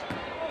 Coach is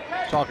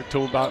talking to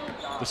him about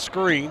the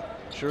screen.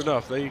 Sure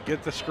enough, they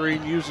get the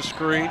screen, use the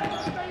screen.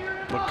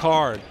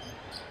 McCarn,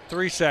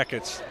 3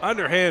 seconds.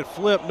 Underhand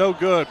flip, no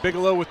good.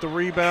 Bigelow with the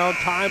rebound.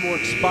 Time will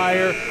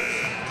expire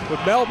with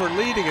Melbourne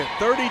leading it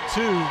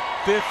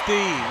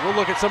 32-15. We'll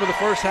look at some of the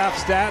first half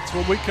stats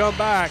when we come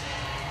back.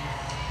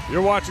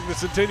 You're watching the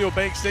Centennial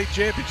Bank State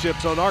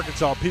Championships on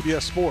Arkansas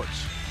PBS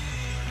Sports.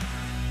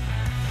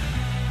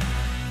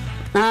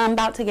 I'm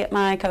about to get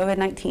my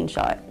COVID-19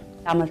 shot.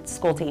 I'm a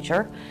school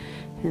teacher,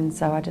 and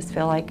so I just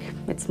feel like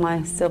it's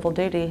my civil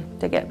duty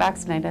to get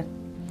vaccinated.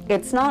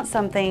 It's not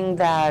something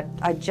that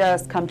I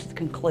just come to the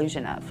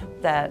conclusion of,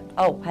 that,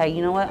 oh, hey,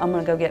 you know what, I'm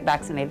gonna go get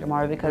vaccinated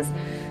tomorrow because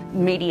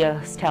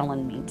media's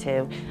telling me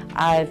to.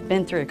 I've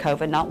been through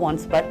COVID not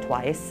once but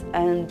twice,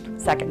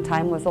 and second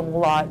time was a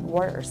lot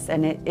worse,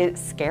 and it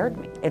scared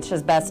me. It's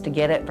just best to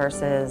get it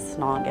versus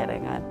not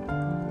getting it.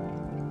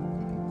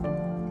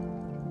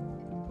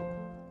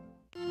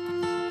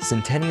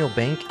 Centennial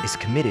Bank is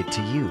committed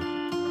to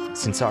you.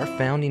 Since our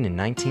founding in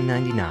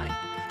 1999,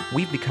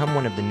 we've become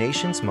one of the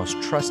nation's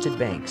most trusted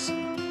banks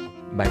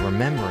by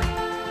remembering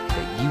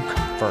that you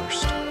come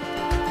first,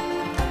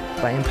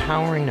 by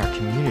empowering our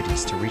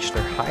communities to reach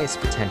their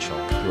highest potential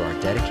through our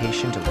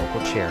dedication to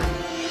local charity,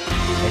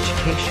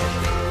 education,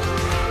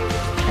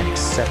 and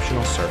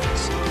exceptional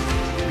service,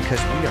 because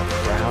we are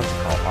proud to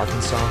call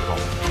Arkansas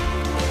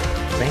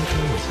home.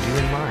 Banking with you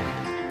in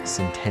mind.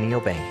 Centennial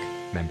Bank,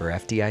 member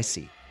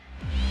FDIC.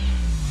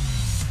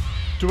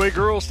 2A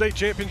Girls State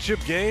Championship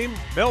game.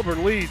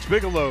 Melbourne leads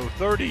Bigelow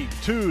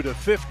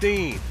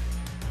 32-15.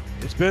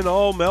 It's been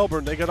all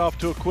Melbourne. They got off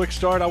to a quick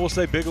start. I will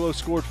say Bigelow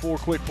scored 4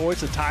 quick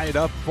points to tie it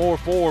up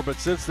 4-4, but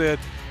since then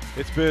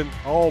it's been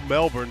all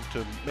Melbourne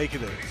to make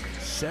it a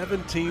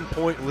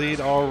 17-point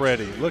lead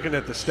already. Looking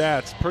at the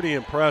stats, pretty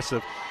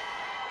impressive.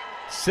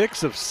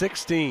 6 of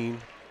 16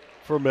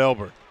 for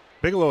Melbourne.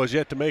 Bigelow has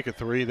yet to make a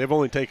 3. They've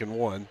only taken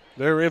 1.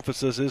 Their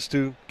emphasis is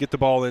to get the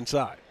ball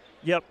inside.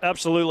 Yep,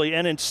 absolutely.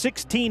 And in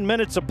 16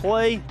 minutes of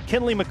play,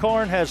 Kinley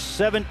McCarn has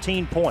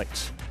 17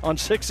 points on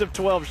 6 of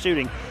 12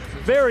 shooting.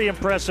 Very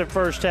impressive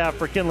first half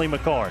for Kinley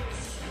McCarn.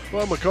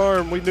 Well,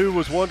 McCarn, we knew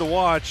was one to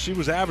watch. She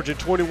was averaging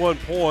 21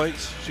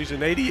 points. She's an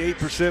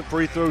 88%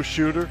 free throw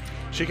shooter.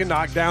 She can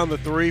knock down the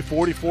 3,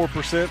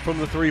 44% from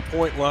the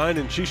three-point line,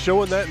 and she's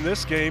showing that in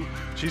this game.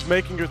 She's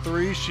making her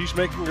threes. She's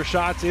making her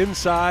shots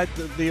inside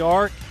the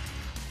arc.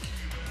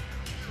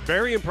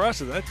 Very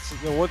impressive.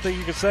 That's the one thing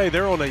you can say.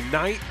 They're on a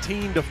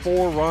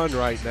 19-4 run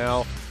right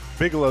now.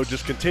 Bigelow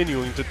just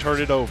continuing to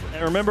turn it over.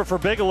 And remember, for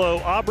Bigelow,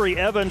 Aubrey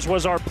Evans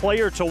was our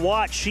player to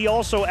watch. She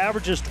also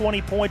averages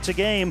 20 points a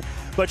game,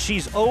 but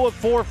she's 0 of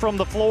 4 from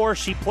the floor.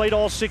 She played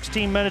all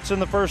 16 minutes in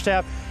the first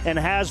half and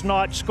has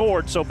not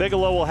scored. So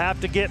Bigelow will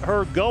have to get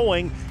her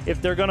going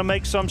if they're going to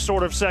make some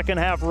sort of second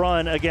half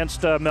run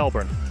against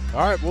Melbourne.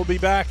 All right, we'll be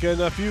back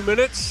in a few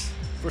minutes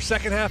for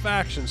second half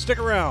action. Stick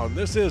around.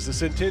 This is the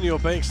Centennial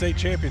Bank State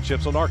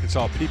Championships on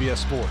Arkansas PBS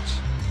Sports.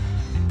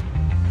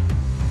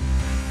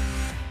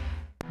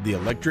 The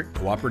Electric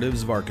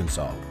Cooperatives of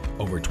Arkansas.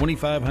 Over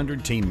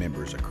 2,500 team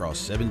members across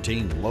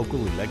 17 local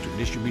electric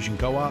distribution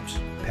co-ops,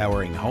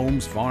 powering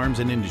homes, farms,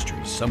 and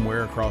industries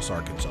somewhere across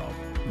Arkansas.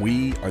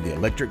 We are the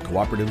Electric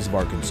Cooperatives of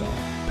Arkansas.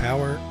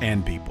 Power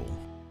and people.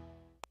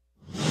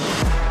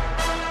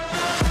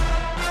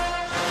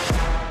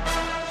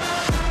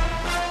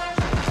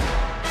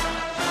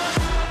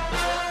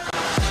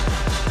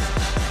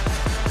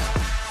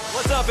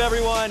 What's up,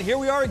 everyone? Here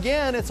we are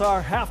again. It's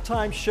our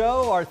halftime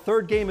show, our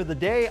third game of the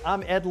day.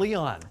 I'm Ed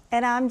Leon.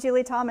 And I'm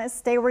Julie Thomas.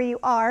 Stay where you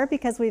are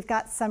because we've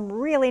got some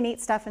really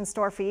neat stuff in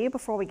store for you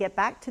before we get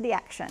back to the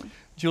action.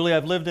 Julie,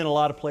 I've lived in a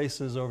lot of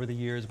places over the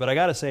years, but I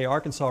got to say,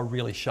 Arkansas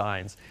really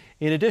shines.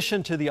 In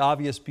addition to the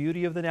obvious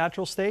beauty of the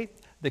natural state,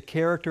 the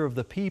character of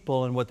the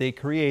people and what they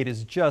create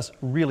is just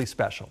really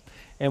special.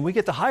 And we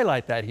get to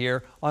highlight that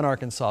here on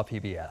Arkansas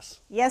PBS.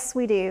 Yes,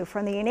 we do.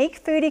 From the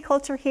unique foodie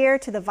culture here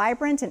to the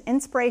vibrant and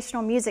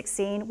inspirational music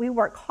scene, we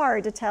work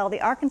hard to tell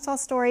the Arkansas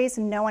stories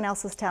no one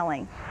else is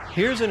telling.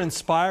 Here's an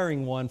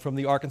inspiring one from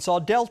the Arkansas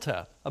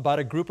Delta about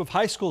a group of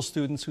high school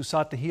students who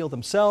sought to heal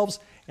themselves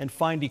and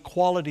find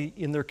equality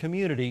in their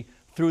community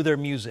through their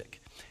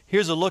music.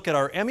 Here's a look at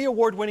our Emmy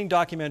Award-winning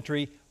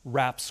documentary,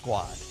 Rap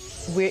Squad.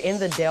 We're in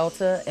the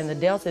Delta, and the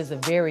Delta is a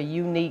very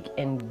unique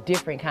and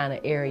different kind of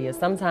area.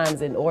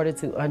 Sometimes in order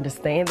to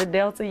understand the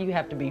Delta, you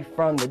have to be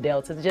from the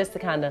Delta just to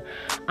kind of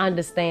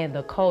understand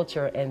the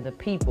culture and the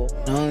people.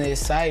 The only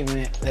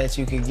excitement that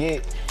you could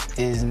get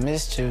is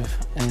mischief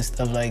and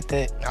stuff like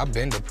that. I've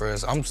been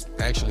depressed. I'm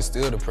actually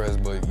still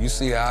depressed, but you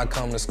see how I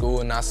come to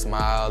school and I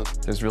smile.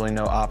 There's really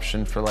no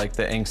option for like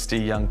the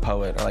angsty young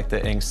poet or like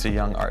the angsty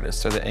young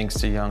artist or the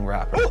angsty young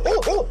rapper.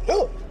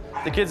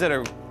 The kids that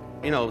are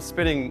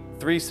spitting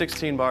 3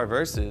 16-bar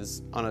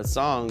verses on a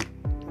song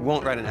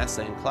won't write an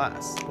essay in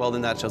class. Well,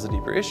 then that shows a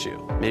deeper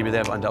issue. Maybe they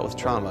have undealt with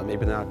trauma.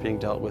 Maybe they're not being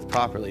dealt with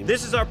properly.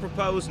 This is our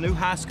proposed new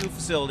high school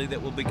facility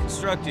that will be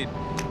constructed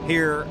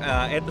here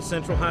at the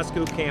Central High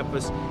School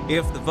campus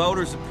if the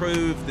voters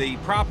approve the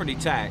property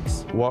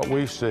tax. What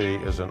we see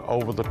is an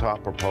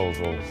over-the-top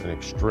proposal, an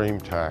extreme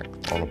tax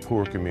on a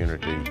poor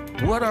community.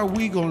 What are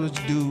we going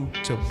to do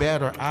to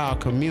better our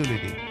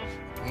community?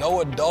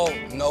 No adult,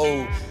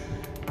 no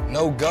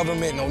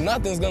government, no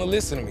nothing's gonna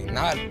listen to me.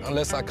 Not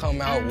unless I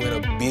come out with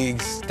a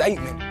big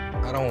statement.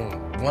 I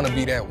don't want to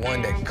be that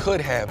one that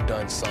could have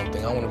done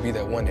something. I want to be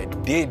that one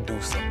that did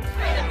do something.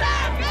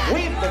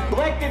 We've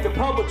neglected the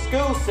public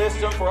school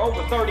system for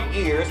over 30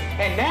 years,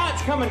 and now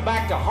it's coming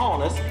back to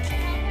haunt us.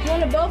 You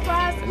want to vote for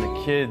us? And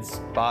the kids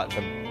bought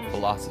the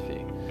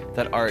philosophy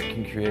that art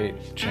can create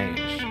change,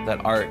 that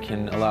art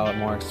can allow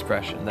more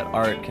expression, that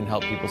art can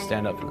help people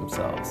stand up for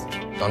themselves.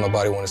 Don't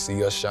nobody want to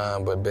see us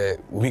shine, but bet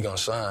we gonna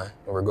shine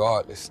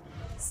regardless.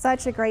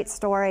 Such a great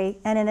story.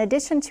 And in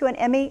addition to an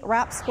Emmy,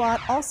 Rap Squad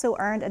also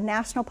earned a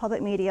National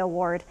Public Media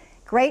Award.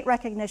 Great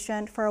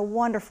recognition for a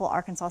wonderful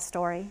Arkansas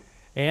story.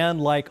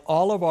 And like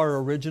all of our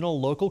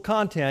original local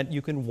content,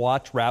 you can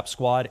watch Rap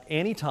Squad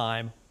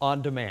anytime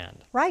on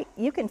demand. Right.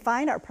 You can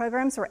find our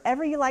programs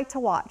wherever you like to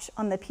watch,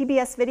 on the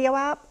PBS video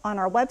app, on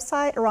our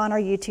website, or on our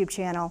YouTube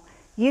channel.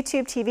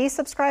 YouTube TV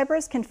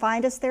subscribers can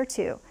find us there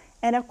too.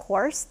 And of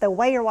course, the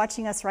way you're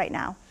watching us right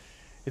now.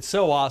 It's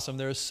so awesome.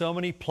 There's so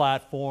many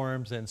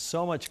platforms and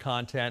so much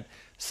content.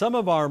 Some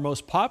of our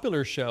most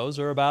popular shows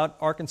are about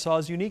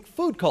Arkansas's unique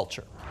food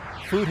culture.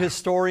 Food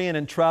historian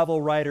and travel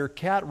writer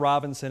Kat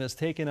Robinson has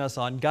taken us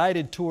on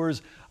guided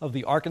tours of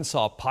the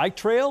Arkansas Pike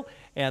Trail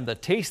and the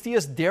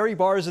tastiest dairy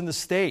bars in the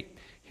state.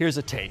 Here's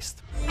a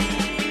taste.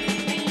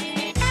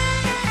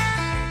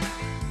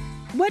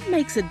 What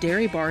makes a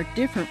dairy bar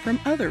different from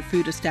other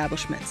food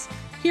establishments?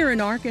 Here in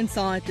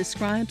Arkansas, it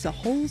describes a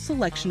whole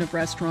selection of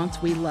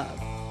restaurants we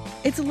love.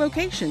 It's a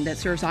location that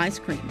serves ice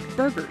cream,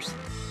 burgers,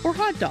 or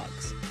hot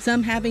dogs,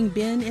 some having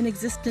been in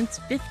existence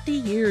 50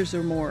 years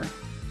or more.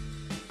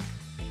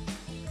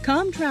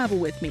 Come travel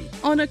with me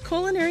on a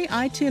culinary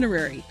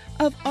itinerary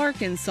of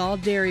Arkansas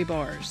dairy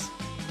bars.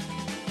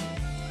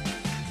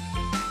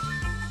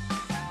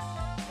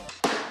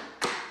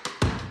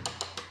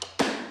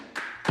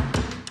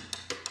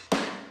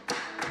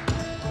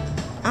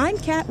 I'm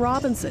Kat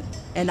Robinson,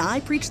 and I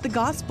preach the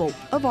gospel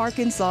of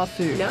Arkansas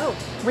food. No.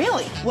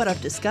 Really? What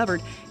I've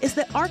discovered is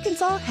that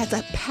Arkansas has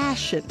a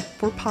passion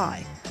for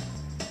pie.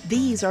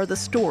 These are the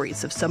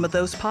stories of some of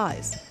those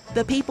pies,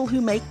 the people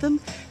who make them,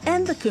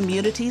 and the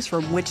communities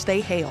from which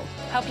they hail.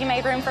 Hope you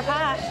made room for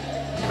pie.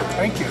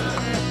 Thank you.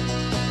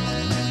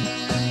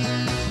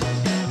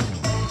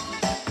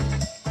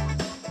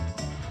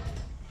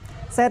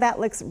 So that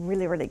looks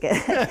really, really good.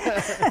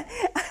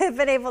 I've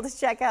been able to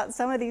check out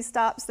some of these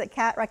stops that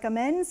Kat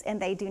recommends,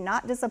 and they do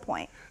not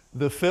disappoint.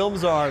 The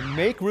films are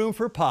Make Room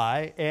for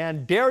Pie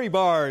and Dairy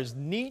Bars,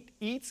 Neat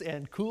Eats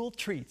and Cool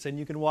Treats, and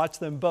you can watch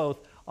them both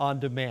on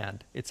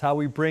demand. It's how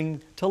we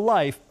bring to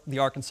life the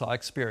Arkansas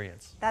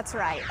experience. That's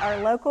right. Our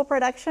local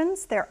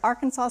productions, they're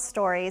Arkansas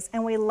stories,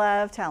 and we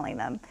love telling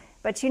them.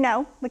 But you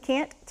know, we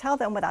can't tell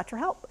them without your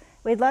help.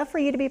 We'd love for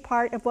you to be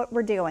part of what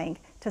we're doing,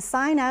 to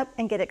sign up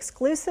and get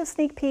exclusive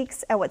sneak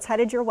peeks at what's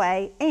headed your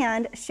way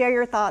and share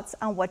your thoughts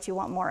on what you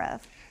want more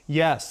of.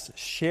 Yes,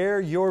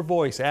 share your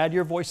voice, add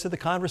your voice to the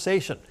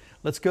conversation.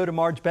 Let's go to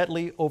Marge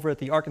Betley over at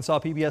the Arkansas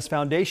PBS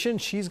Foundation.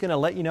 She's going to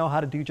let you know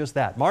how to do just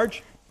that.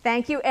 Marge?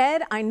 Thank you,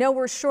 Ed. I know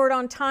we're short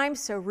on time,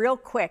 so real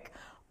quick.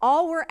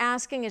 All we're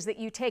asking is that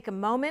you take a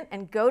moment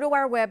and go to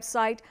our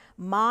website,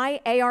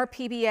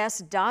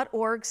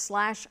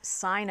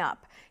 myarpbs.org/sign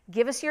up.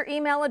 Give us your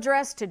email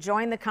address to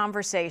join the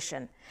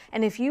conversation.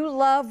 And if you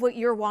love what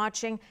you're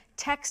watching,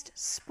 text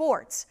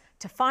SPORTS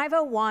to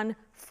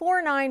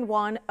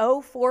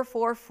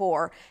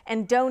 501-491-0444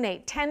 and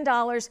donate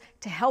 $10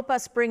 to help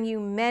us bring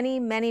you many,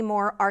 many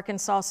more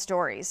Arkansas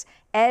stories.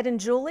 Ed and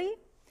Julie?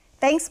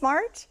 Thanks,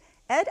 Marge.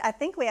 Ed, I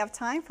think we have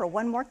time for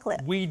one more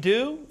clip. We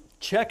do.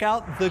 Check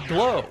out The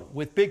Glow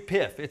with Big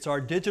Piff. It's our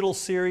digital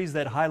series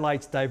that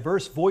highlights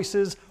diverse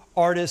voices,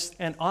 artists,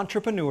 and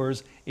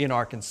entrepreneurs in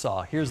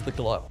Arkansas. Here's The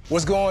Glow.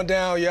 What's going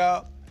down,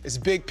 y'all? It's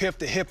Big Piff,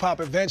 the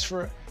hip-hop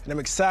adventurer, and I'm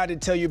excited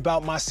to tell you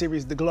about my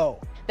series, The Glow.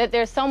 That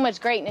there's so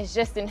much greatness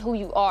just in who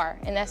you are,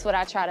 and that's what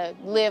I try to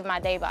live my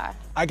day by.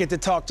 I get to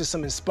talk to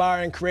some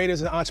inspiring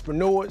creators and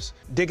entrepreneurs,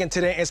 dig into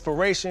their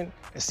inspiration,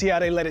 and see how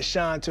they let it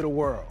shine to the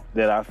world.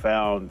 That I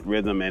found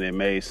rhythm and it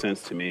made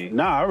sense to me.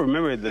 No, I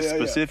remember the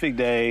specific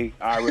day.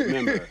 I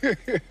remember.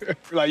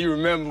 Like you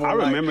remember? I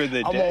remember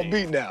the day. I'm on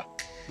beat now.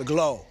 The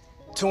Glow.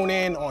 Tune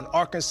in on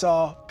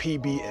Arkansas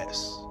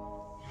PBS.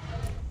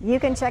 You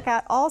can check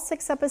out all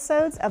 6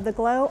 episodes of The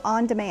Glow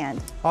on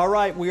demand. All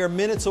right, we are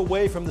minutes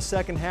away from the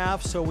second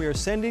half, so we are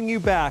sending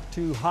you back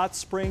to Hot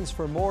Springs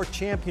for more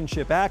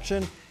championship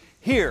action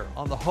here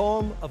on the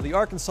home of the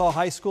Arkansas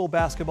High School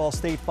Basketball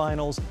State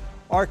Finals,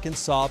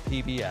 Arkansas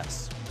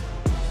PBS.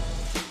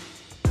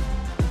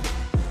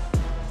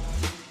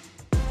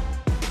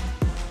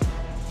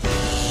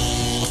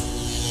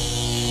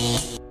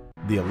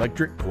 The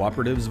Electric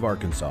Cooperatives of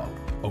Arkansas.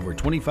 Over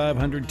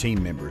 2,500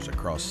 team members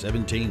across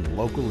 17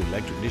 local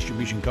electric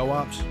distribution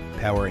co-ops,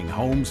 powering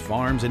homes,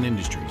 farms, and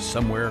industries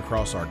somewhere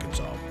across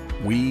Arkansas.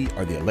 We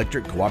are the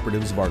Electric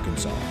Cooperatives of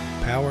Arkansas.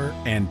 Power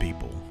and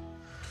people.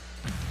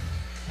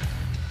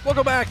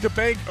 Welcome back to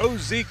Bank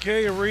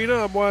OZK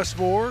Arena. I'm Wes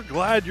Moore.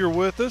 Glad you're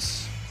with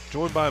us.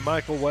 Joined by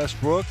Michael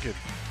Westbrook. And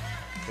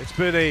it's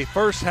been a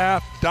first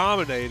half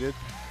dominated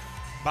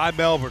by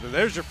Melbourne. And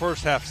there's your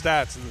first half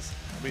stats.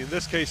 In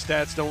this case,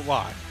 stats don't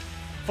lie.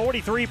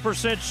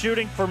 43%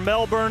 shooting for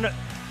Melbourne,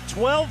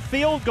 12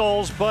 field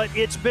goals, but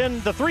it's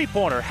been the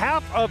three-pointer.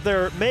 Half of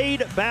their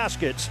made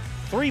baskets,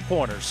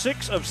 three-pointers,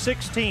 6 of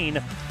 16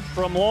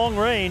 from long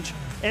range.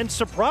 And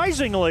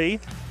surprisingly,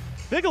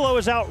 Bigelow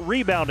is out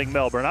rebounding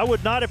Melbourne. I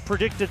would not have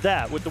predicted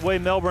that with the way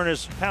Melbourne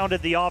has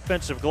pounded the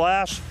offensive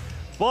glass,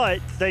 but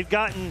they've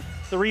gotten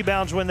the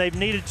rebounds when they've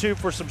needed to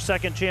for some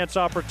second chance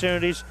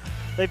opportunities.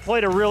 They've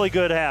played a really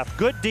good half.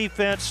 Good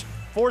defense,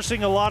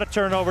 forcing a lot of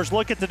turnovers.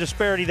 Look at the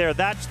disparity there.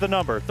 That's the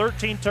number.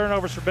 13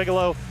 turnovers for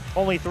Bigelow,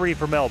 only 3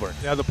 for Melbourne.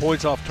 Yeah, the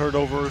points off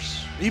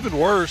turnovers. Even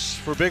worse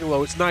for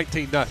Bigelow, it's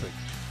 19-0.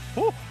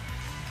 Whew.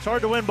 It's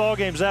hard to win ball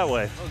games that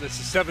way. Oh, it's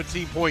a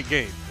 17-point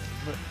game.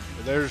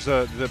 There's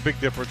the big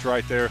difference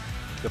right there.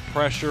 The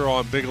pressure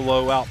on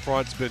Bigelow out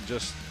front's been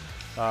just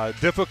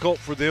difficult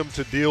for them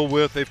to deal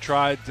with. They've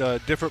tried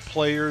different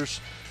players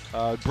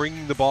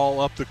bringing the ball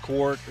up the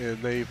court,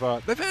 and they've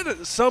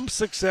had some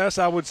success,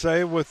 I would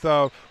say, with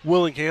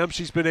Willingham.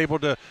 She's been able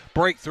to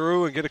break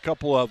through and get a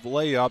couple of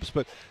layups,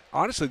 but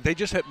honestly, they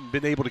just haven't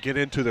been able to get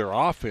into their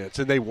offense,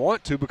 and they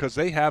want to because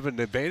they have an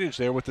advantage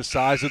there with the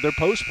size of their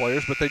post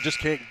players, but they just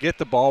can't get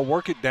the ball,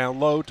 work it down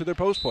low to their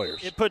post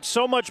players. It puts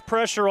so much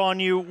pressure on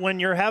you when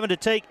you're having to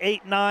take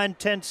 8, 9,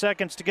 10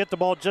 seconds to get the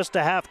ball just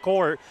to half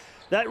court.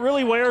 That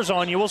really wears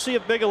on you. We'll see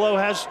if Bigelow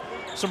has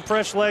some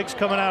fresh legs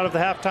coming out of the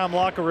halftime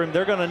locker room.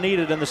 They're going to need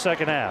it in the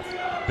second half.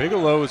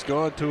 Bigelow has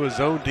gone to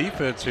his own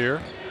defense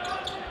here.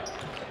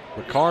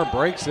 McCarr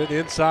breaks it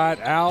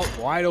inside out,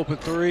 wide open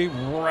three,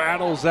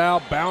 rattles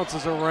out,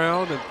 bounces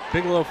around, and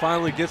Bigelow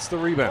finally gets the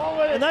rebound.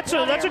 And that's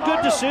a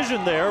good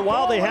decision there.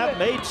 While they have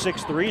made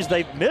 6 threes,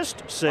 they've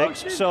missed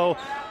 6. So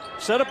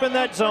set up in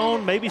that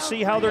zone, maybe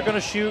see how they're going to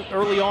shoot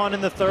early on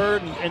in the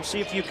third, and see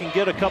if you can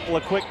get a couple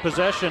of quick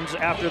possessions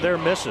after their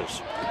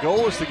misses. The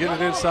goal is to get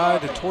it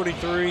inside to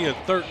 23 and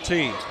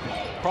 13.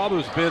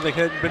 Problem has been they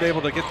hadn't been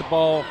able to get the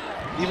ball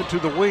even to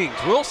the wings.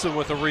 Wilson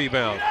with a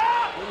rebound.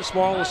 One of the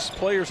smallest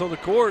players on the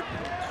court.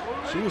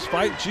 She was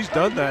fighting. She's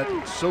done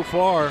that so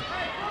far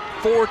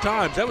 4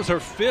 times. That was her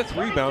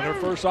 5th rebound, her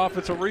first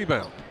offensive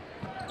rebound.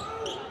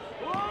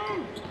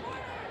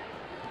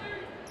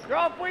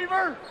 Drop,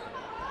 Weaver.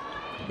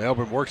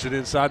 Melbourne works it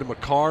inside to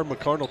McCarn.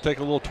 McCarn will take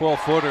a little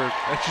 12-footer.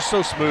 That's just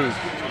so smooth.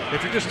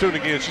 If you're just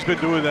tuning in, she's been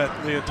doing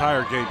that the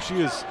entire game. She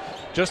is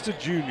just a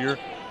junior,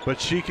 but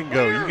she can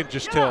go. You can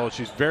just tell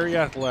she's very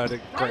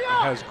athletic,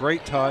 has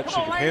great touch. She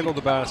can handle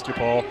the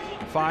basketball.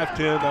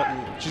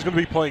 5'10". She's going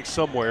to be playing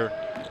somewhere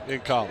in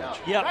college.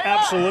 Yeah,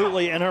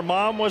 absolutely. And her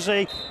mom was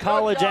a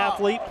college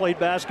athlete, played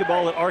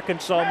basketball at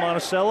Arkansas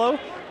Monticello.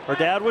 Her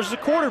dad was the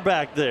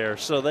quarterback there,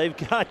 so they've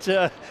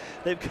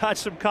got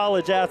some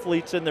college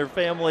athletes in their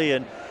family,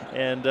 and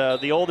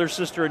the older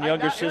sister and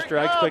younger sister,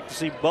 I expect to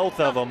see both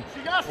of them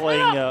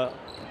playing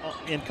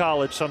in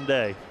college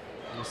someday.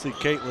 We'll see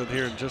Caitlin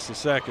here in just a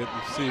second.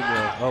 We've seen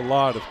a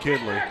lot of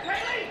Kinley.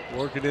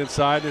 Working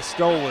inside, it's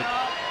stolen.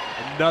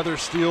 Another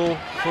steal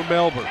for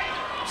Melbourne.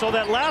 So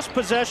that last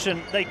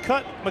possession, they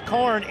cut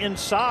McCarn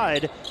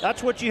inside.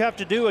 That's what you have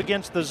to do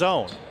against the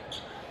zone.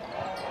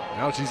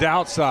 Now she's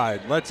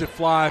outside, lets it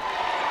fly.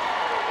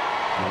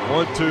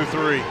 1, 2,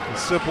 3, as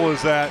simple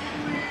as that.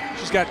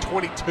 She's got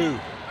 22.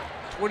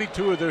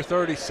 22 of their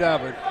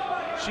 37.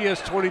 She has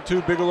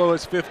 22, Bigelow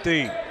has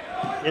 15.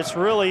 It's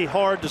really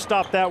hard to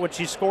stop that when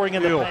she's scoring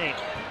in the paint.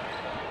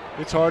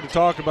 It's hard to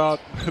talk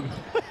about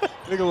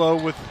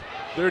Bigelow with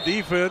their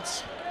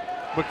defense.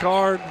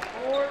 McCarn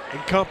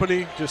and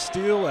company, just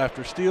steal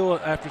after steal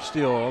after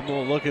steal. I'm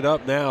going to look it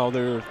up now.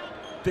 There are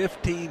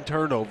 15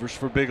 turnovers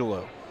for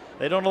Bigelow.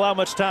 They don't allow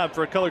much time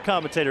for a color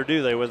commentator,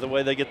 do they, with the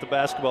way they get the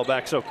basketball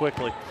back so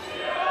quickly?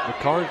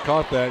 McCarn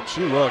caught that.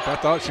 She looked. I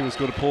thought she was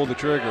going to pull the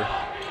trigger.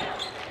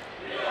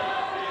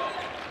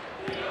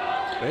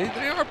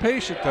 They are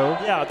patient, though.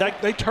 Yeah,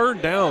 they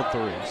turn down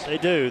threes. They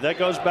do. That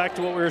goes back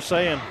to what we were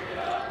saying.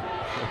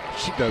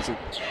 She doesn't.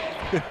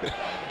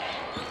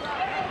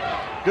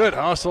 Good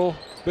hustle.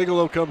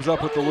 Bigelow comes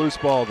up with the loose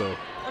ball, though.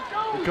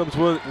 Here comes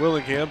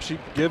Willingham. She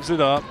gives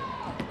it up.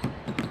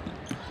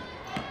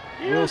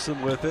 Wilson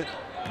with it.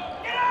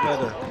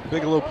 Got a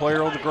Bigelow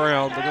player on the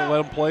ground. They're going to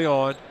let him play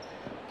on.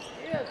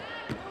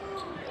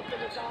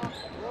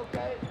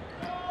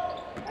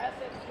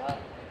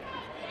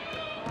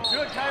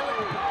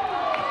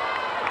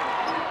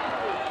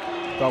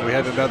 Thought we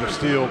had another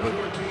steal, but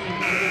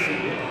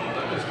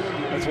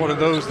that's one of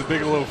those the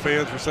Bigelow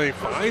fans were saying,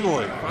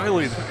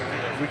 finally,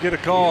 we get a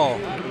call.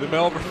 The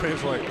Melbourne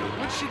fans were like,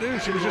 what did she do?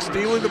 She was just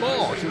stealing the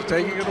ball. She was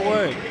taking it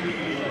away.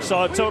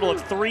 Saw a total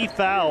of 3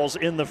 fouls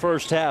in the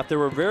first half. There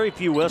were very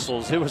few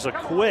whistles. It was a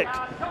quick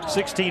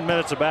 16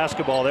 minutes of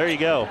basketball. There you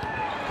go.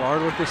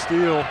 Guard with the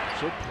steal.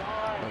 She'll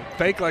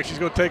fake like she's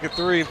going to take a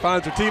three and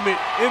finds her teammate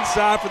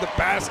inside for the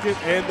basket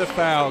and the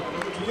foul.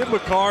 Give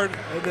McCarn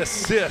an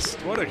assist.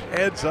 What a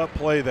heads-up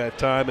play that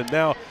time. And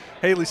now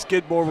Haley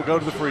Skidmore will go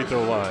to the free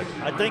throw line.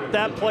 I think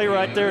that play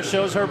right there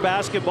shows her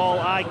basketball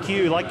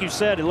IQ. Like you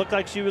said, it looked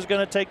like she was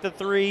going to take the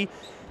three.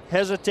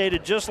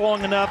 Hesitated just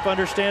long enough,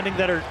 understanding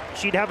that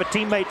she'd have a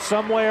teammate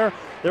somewhere.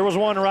 There was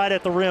one right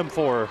at the rim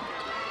for her.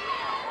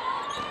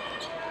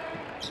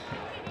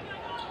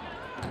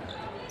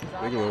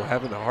 Bigelow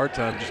having a hard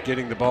time just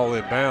getting the ball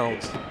in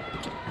bounds.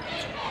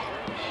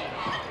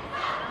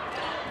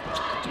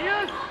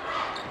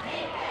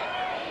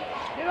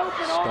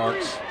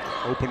 Starks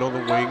open on the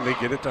wing. They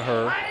get it to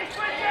her.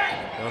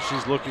 Now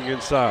she's looking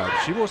inside.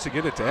 She wants to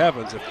get it to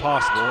Evans if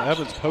possible.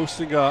 Evans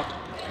posting up.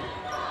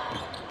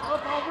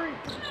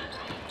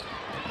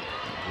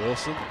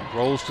 Wilson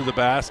rolls to the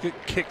basket,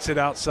 kicks it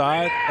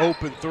outside,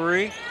 open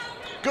three.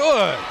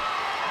 Good.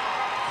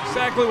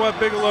 Exactly what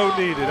Bigelow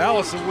needed.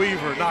 Allison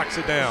Weaver knocks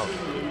it down.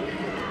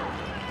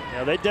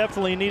 Yeah, they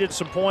definitely needed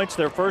some points,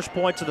 their first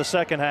points of the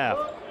second half.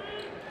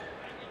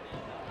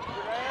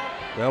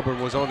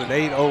 Melbourne was on an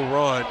 8-0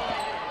 run.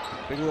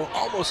 Bigelow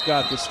almost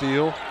got the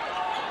steal.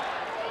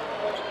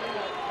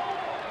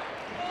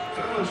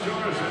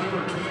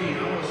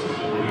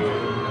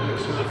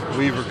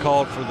 Weaver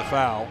called for the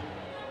foul.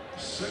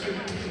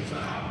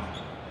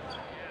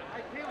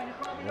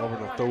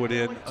 Melbourne will throw it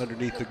in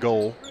underneath the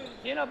goal.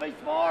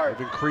 They've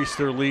increased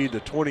their lead to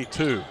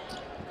 22.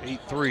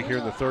 8-3 here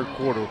in the third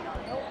quarter.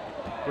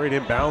 Great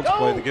inbounds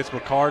play that gets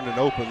McCartan an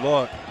open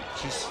look.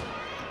 She's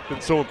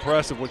been so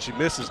impressive when she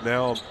misses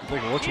now. I'm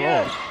thinking, what's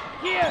wrong?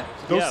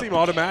 Those seem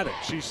automatic.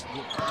 She's,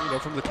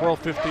 from the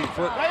 12,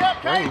 15-foot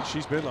range,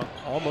 she's been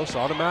almost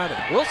automatic.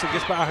 Wilson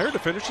gets by her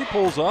defender. She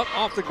pulls up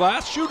off the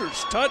glass,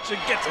 shooter's touch, and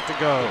gets it to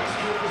go.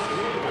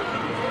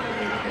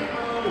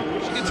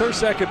 She gets her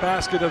second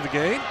basket of the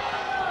game.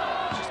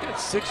 She's got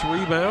 6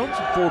 rebounds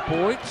and 4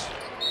 points.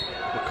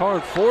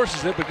 McCarn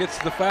forces it, but gets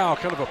the foul,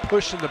 kind of a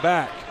push in the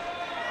back.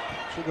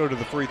 She'll go to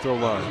the free throw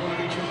line.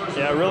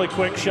 Yeah, really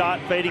quick shot,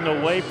 fading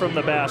away from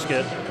the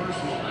basket.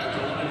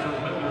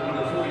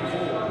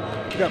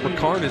 You got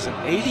McCarn as an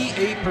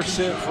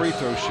 88% free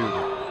throw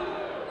shooter.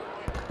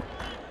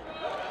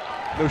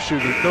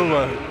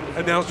 No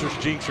announcer's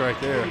jinx right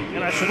there.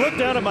 And I should look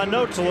down at my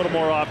notes a little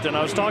more often.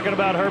 I was talking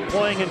about her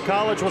playing in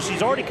college. Well,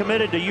 she's already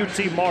committed to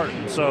UT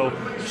Martin, so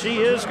she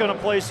is going to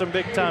play some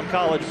big-time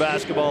college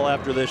basketball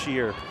after this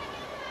year.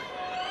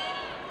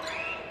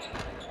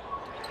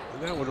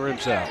 And that one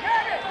rims out.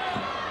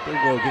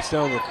 Bigelow gets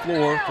down the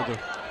floor for the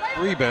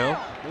rebound.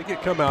 They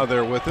get come out of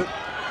there with it.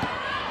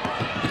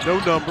 No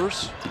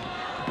numbers.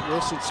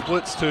 Wilson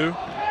splits 2.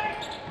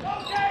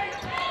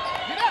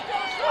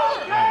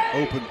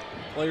 Open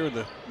player in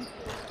the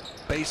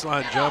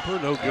baseline jumper,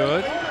 no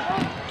good.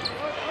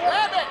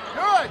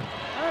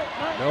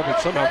 Melbourne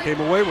somehow came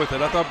away with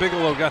it. I thought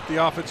Bigelow got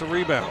the offensive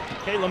rebound.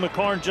 Caitlin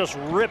McCarn just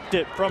ripped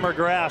it from her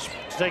grasp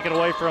to take it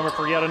away from her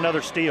for yet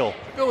another steal.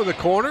 Go in the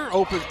corner,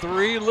 open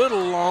 3,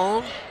 little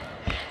long.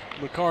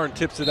 McCarn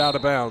tips it out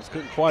of bounds,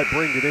 couldn't quite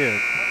bring it in.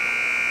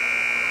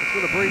 It's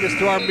going to bring us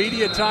to our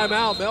media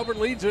timeout. Melbourne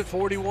leads at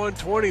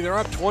 41-20. They're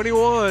up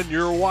 21.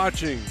 You're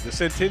watching the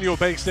Centennial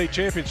Bank State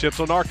Championships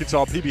on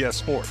Arkansas PBS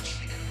Sports.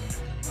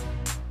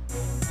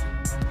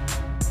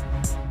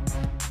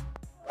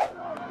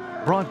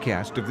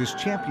 Broadcast of this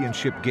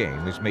championship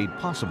game is made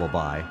possible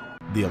by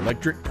the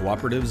Electric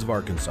Cooperatives of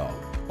Arkansas.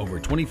 Over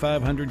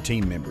 2,500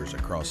 team members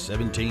across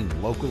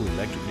 17 local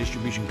electric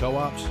distribution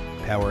co-ops,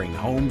 powering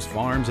homes,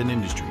 farms, and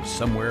industries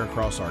somewhere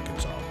across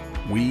Arkansas.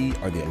 We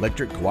are the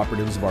Electric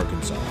Cooperatives of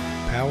Arkansas.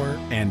 Power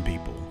and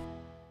people.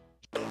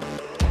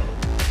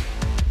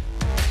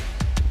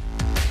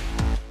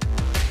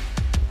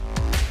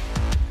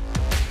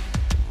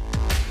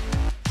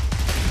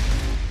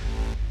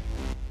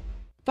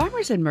 Farmers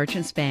Farmers and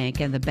Merchants Bank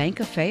and the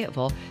Bank of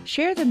Fayetteville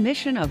share the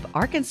mission of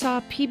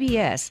Arkansas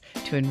PBS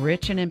to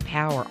enrich and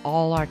empower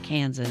all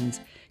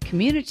Arkansans.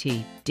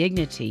 Community,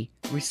 dignity,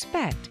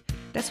 respect.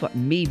 That's what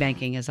Me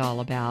Banking is all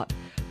about.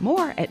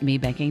 More at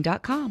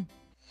mebanking.com.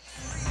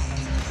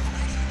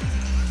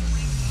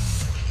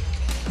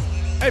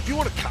 Hey, if you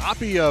want a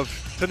copy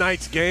of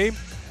tonight's game,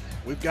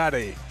 we've got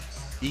a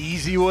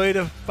easy way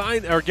to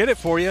find or get it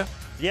for you.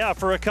 Yeah,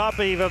 for a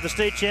copy of the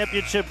state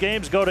championship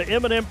games, go to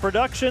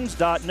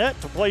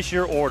mnmproductions.net to place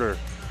your order.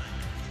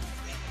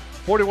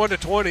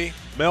 41-20,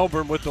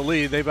 Melbourne with the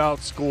lead. They've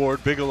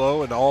outscored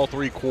Bigelow in all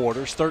 3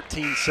 quarters,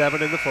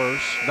 13-7 in the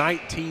first,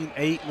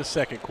 19-8 in the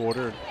second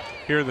quarter, and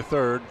here in the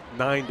third,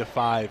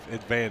 9-5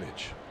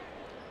 advantage.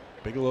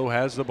 Bigelow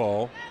has the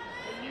ball.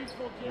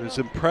 As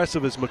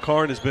impressive as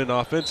McCarn has been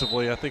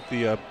offensively, I think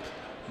the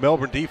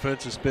Melbourne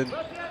defense has been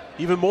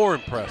even more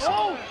impressive.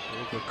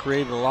 They've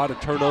created a lot of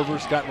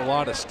turnovers, gotten a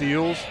lot of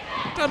steals.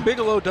 Sometimes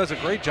Bigelow does a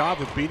great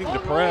job of beating the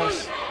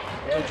press.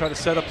 They try to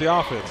set up the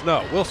offense.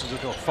 No, Wilson's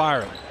just going to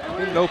fire it.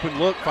 Get an open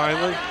look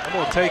finally. I'm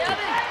going to take it.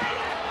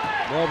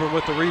 Melbourne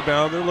with the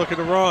rebound. They're looking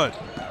to run.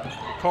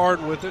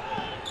 McCarn with it.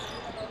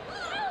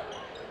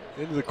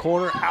 Into the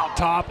corner, out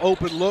top,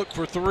 open look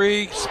for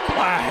 3.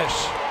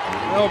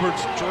 Splash.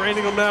 Melbourne's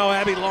draining them now.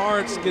 Abby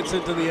Lawrence gets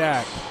into the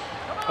act.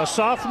 A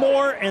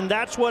sophomore, and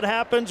that's what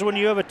happens when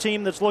you have a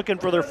team that's looking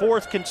for their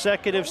 4th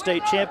consecutive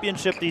state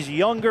championship. These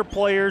younger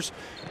players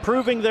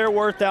proving their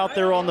worth out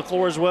there on the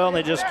floor as well, and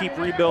they just keep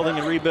rebuilding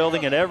and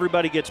rebuilding, and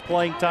everybody gets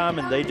playing time,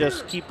 and they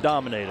just keep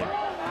dominating.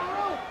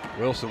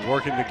 Wilson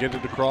working to get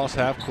it across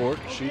half court.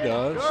 She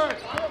does.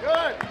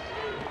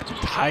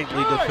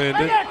 Tightly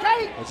defended,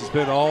 as it's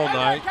been all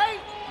night.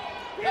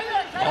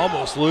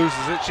 Almost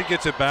loses it. She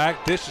gets it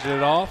back, dishes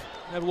it off.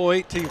 Have a little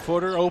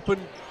 18-footer open,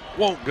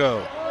 won't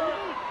go.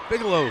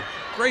 Bigelow,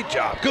 great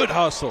job, good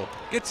hustle.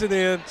 Gets it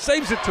in,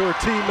 saves it to her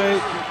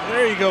teammate.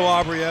 There you go,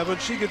 Aubrey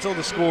Evans. She gets on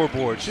the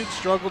scoreboard. She'd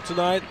struggled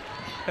tonight,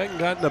 hadn't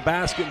gotten the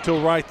basket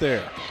until right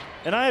there.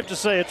 And I have to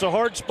say, it's a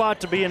hard spot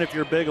to be in if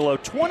you're Bigelow.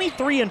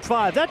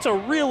 23-5, that's a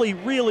really,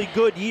 really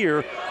good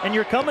year. And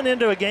you're coming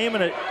into a game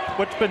in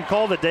what's been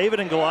called the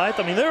David and Goliath.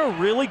 I mean, they're a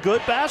really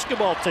good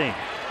basketball team.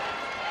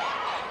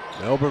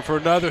 Melbourne for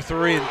another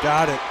 3 and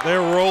got it.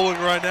 They're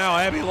rolling right now.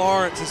 Abby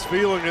Lawrence is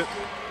feeling it.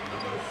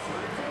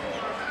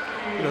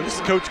 You know, this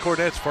is Coach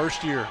Cornett's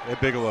first year at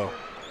Bigelow.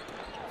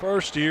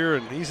 First year,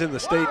 and he's in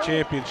the state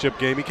championship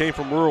game. He came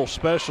from Rural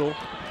Special.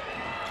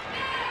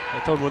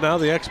 I told him, well, now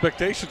the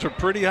expectations are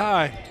pretty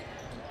high.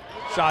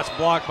 Shots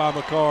blocked by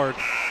McCard.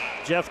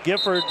 Jeff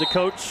Gifford, the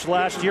coach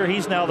last year,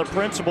 he's now the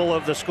principal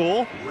of the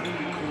school.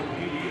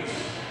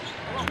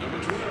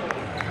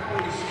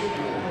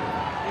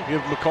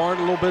 Give McCard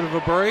a little bit of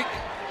a break.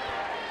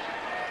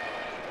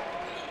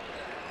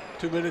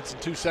 2 minutes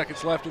and 2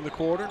 seconds left in the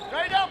quarter.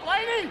 Straight up,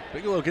 lady.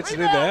 Bigelow gets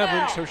it into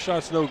Evans. Her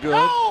shot's no good.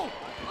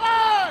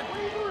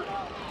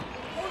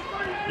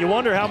 You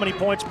wonder how many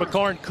points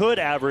McCarn could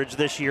average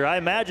this year. I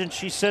imagine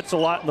she sits a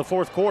lot in the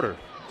 4th quarter.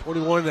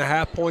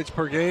 21.5 points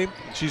per game.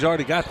 She's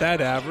already got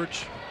that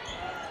average.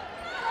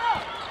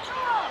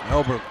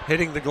 Melbourne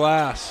hitting the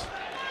glass.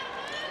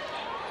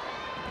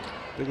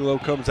 Bigelow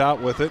comes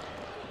out with it.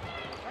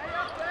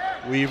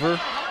 Weaver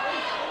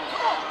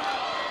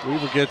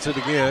gets it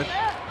again.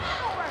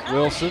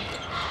 Wilson.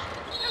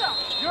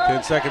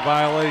 10-second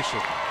violation.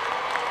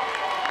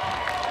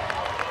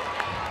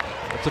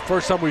 That's the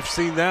first time we've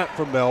seen that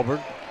from Melbourne.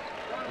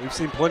 We've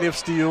seen plenty of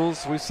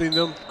steals. We've seen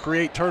them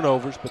create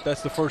turnovers, but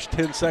that's the first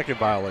 10-second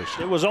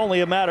violation. It was only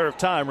a matter of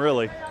time,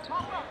 really.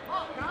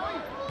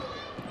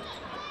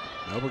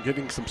 Now we're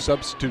getting some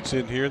substitutes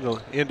in here in the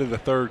end of the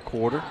 3rd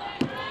quarter.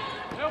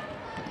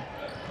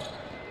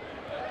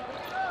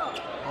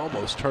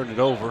 Almost turned it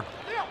over.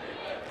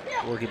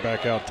 Working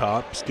back out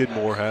top.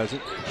 Skidmore has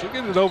it. She'll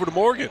get it over to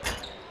Morgan.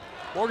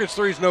 Morgan's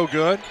 3's no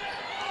good.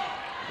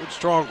 Good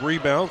strong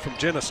rebound from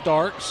Jenna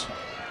Starks.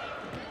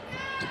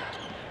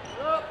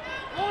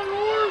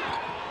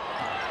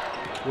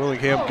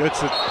 Willingham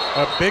gets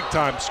a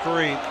big-time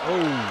screen. Oh.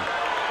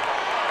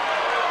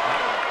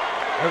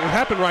 It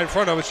happened right in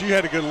front of us. You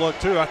had a good look,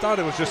 too. I thought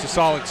it was just a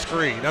solid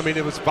screen. I mean,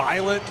 it was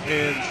violent,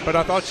 but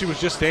I thought she was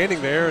just standing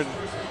there. And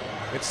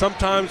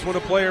sometimes when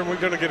a player, we're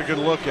going to get a good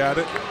look at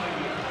it.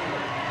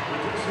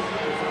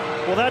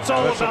 Well, that's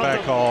all that's about a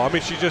bad call. I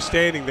mean, she's just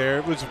standing there.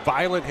 It was a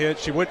violent hit.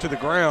 She went to the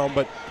ground,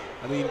 but,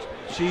 I mean,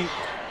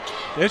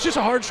 it's just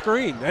a hard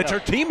screen. That's her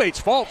teammate's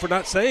fault for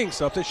not saying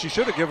something. She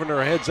should have given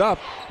her a heads up.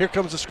 Here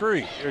comes the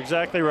screen. You're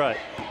exactly right.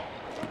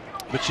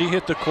 But she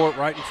hit the court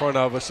right in front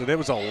of us, and it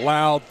was a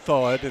loud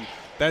thud, and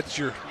that's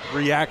your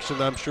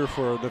reaction, I'm sure,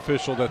 for an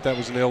official that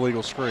was an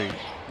illegal screen.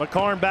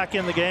 McCarn back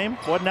in the game.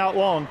 Wasn't out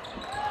long.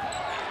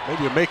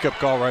 Maybe a makeup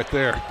call right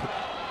there.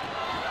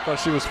 Thought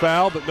she was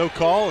fouled, but no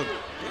call. And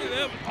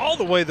all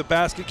the way to the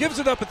basket. Gives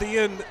it up at the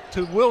end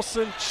to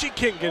Wilson. She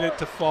can't get it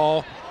to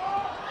fall.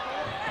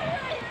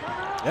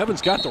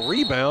 Evans got the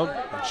rebound.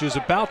 She was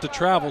about to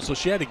travel, so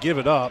she had to give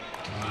it up.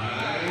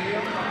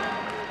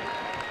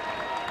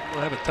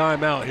 We'll have a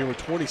timeout here with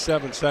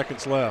 27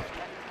 seconds left.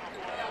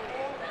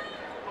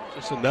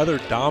 Just another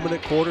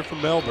dominant quarter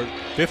from Melbourne.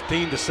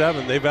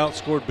 15-7, they've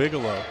outscored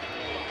Bigelow.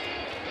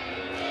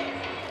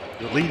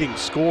 The leading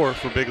scorer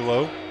for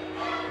Bigelow.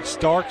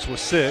 Starks with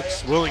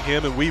 6,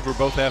 Willingham and Weaver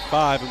both have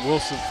 5, and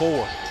Wilson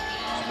 4.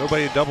 So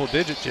nobody in double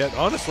digits yet.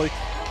 Honestly,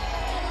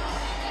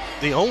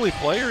 the only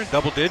player in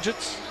double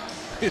digits,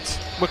 it's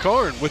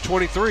McCarn with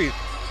 23.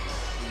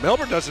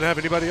 Melbourne doesn't have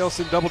anybody else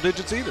in double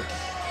digits either.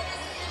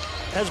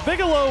 Has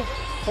Bigelow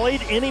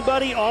played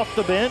anybody off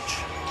the bench?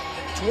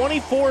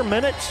 24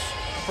 minutes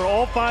for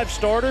all 5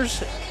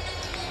 starters.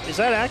 Is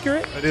that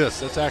accurate? It is.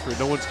 That's accurate.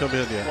 No one's come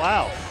in yet.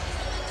 Wow.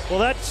 Well,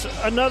 that's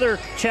another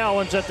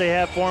challenge that they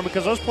have for them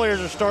because those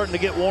players are starting to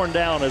get worn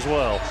down as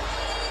well.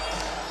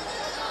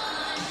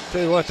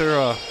 Tell you what,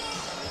 we're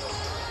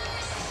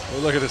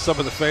looking at some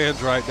of the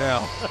fans right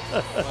now.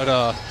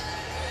 But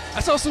I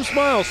saw some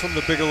smiles from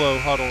the Bigelow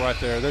huddle right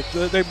there.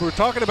 They were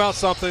talking about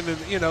something, and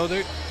you know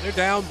they're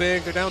down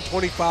big. They're down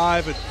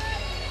 25, and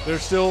they're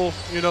still,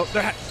 you know,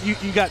 you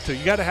got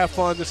to have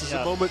fun. This is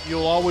a moment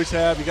you'll always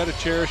have. You got to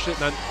cherish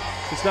it. And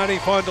it's not any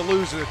fun to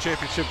lose in a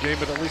championship game,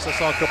 but at least I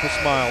saw a couple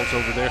smiles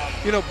over there.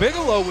 You know,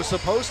 Bigelow was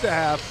supposed to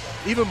have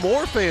even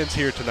more fans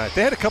here tonight.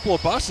 They had a couple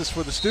of buses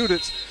for the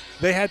students.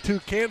 They had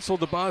to cancel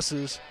the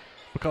buses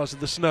because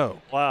of the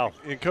snow. Wow.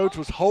 And Coach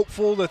was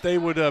hopeful that they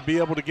would be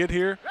able to get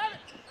here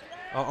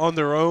on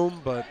their own,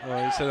 but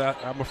he said,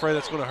 I'm afraid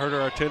that's going to hurt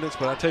our attendance.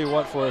 But I tell you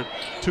what, for a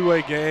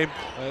 2A game,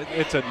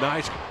 it's a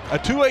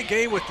 2A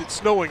game with it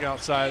snowing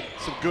outside,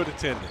 some good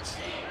attendance.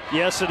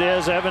 Yes, it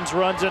is. Evans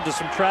runs into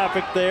some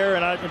traffic there,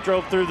 and I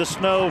drove through the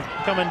snow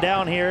coming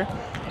down here.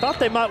 Thought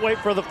they might wait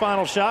for the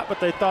final shot,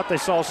 but they thought they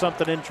saw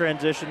something in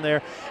transition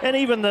there. And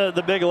even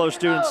the Bigelow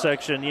student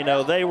section, you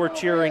know, they were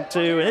cheering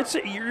too. And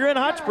you're in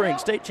Hot Springs,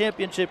 state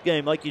championship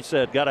game, like you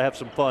said. Got to have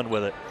some fun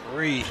with it.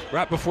 3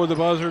 right before the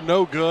buzzer,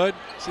 no good.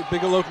 See if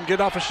Bigelow can get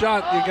off a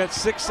shot. You got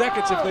 6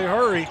 seconds if they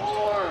hurry.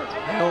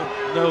 They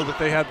don't know that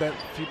they have that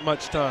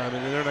much time,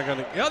 and they're not going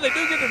to. Yeah, they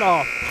do get it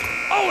off.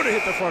 Oh, and it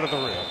hit the front of the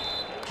rim.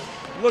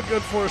 Looked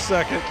good for a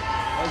second.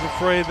 I was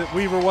afraid that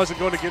Weaver wasn't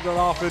going to get it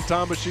off in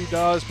time, but she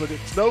does, but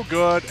it's no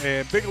good,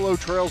 and Bigelow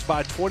trails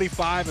by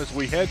 25 as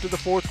we head to the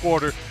 4th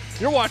quarter.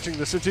 You're watching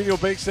the Centennial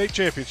Bank State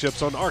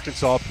Championships on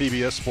Arkansas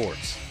PBS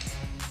Sports.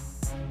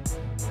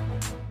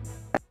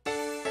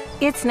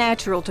 It's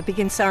natural to be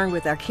concerned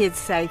with our kids'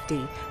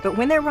 safety, but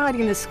when they're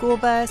riding the school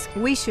bus,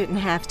 we shouldn't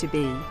have to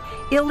be.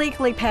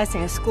 Illegally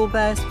passing a school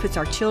bus puts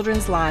our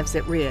children's lives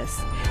at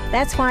risk.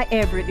 That's why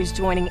Everett is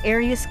joining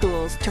area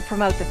schools to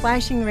promote the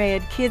Flashing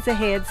Red Kids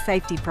Ahead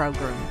safety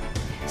program.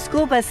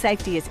 School bus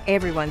safety is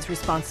everyone's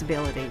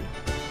responsibility.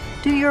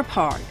 Do your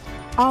part.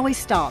 Always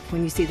stop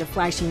when you see the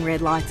flashing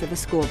red lights of a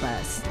school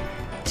bus.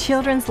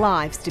 Children's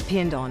lives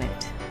depend on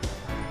it.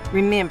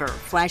 Remember,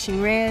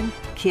 flashing red,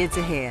 kids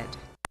ahead.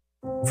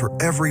 For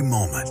every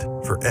moment,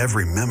 for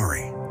every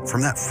memory,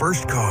 from that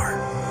first car,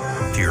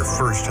 to your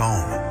first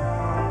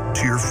home,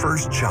 to your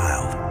first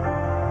child,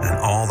 and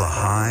all the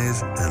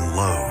highs and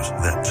lows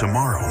that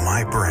tomorrow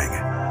might bring.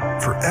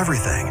 For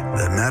everything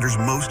that matters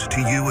most to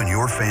you and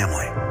your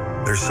family,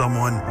 there's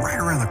someone right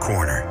around the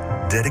corner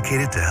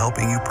dedicated to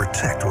helping you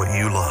protect what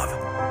you love.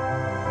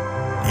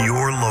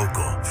 Your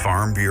local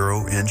Farm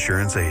Bureau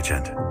Insurance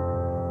agent.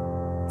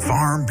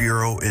 Farm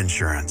Bureau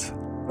Insurance.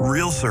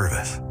 Real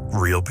service,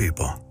 real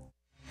people.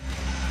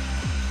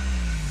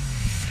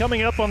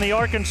 Coming up on the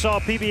Arkansas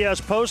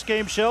PBS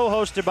postgame show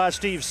hosted by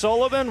Steve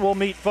Sullivan, we'll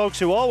meet folks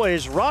who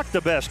always rock the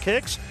best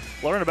kicks,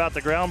 learn about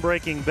the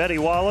groundbreaking Betty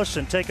Wallace,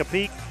 and take a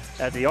peek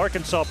at the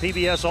Arkansas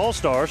PBS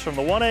All-Stars from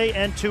the 1A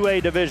and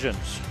 2A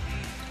divisions.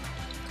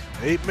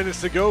 8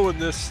 minutes to go in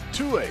this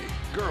 2A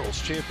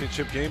girls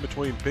championship game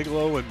between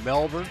Bigelow and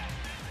Melbourne.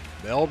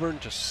 Melbourne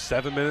just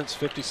 7 minutes,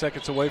 50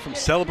 seconds away from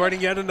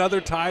celebrating yet another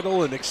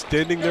title and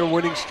extending their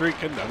winning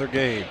streak another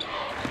game.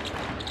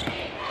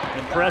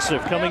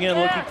 Impressive, coming in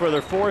looking for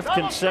their 4th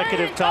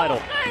consecutive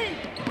title.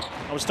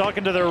 I was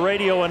talking to their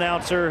radio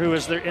announcer who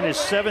is in his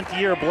 7th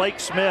year, Blake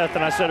Smith,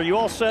 and I said, are you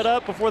all set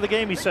up before the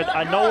game? He said,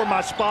 I know where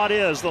my spot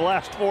is the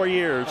last 4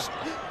 years.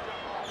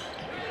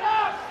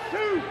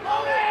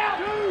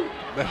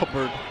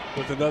 Melbourne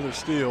with another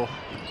steal.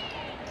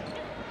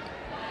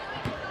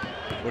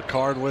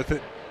 McCarn with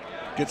it.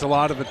 Gets a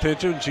lot of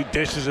attention. She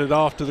dishes it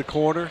off to the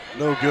corner.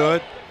 No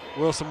good.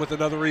 Wilson with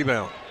another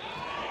rebound.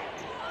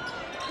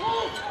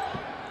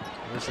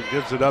 Wilson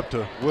gives it up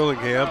to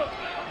Willingham.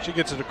 She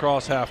gets it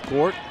across half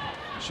court.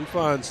 She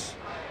finds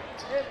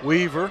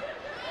Weaver.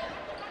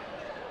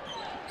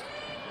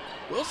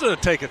 Wilson will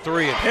take a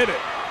 3 and hit it.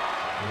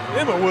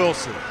 Emma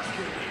Wilson.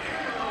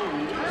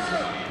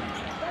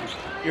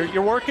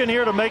 You're working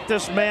here to make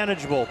this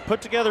manageable.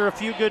 Put together a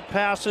few good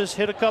passes,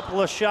 hit a couple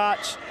of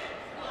shots,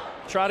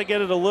 try to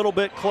get it a little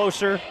bit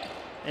closer,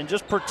 and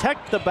just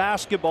protect the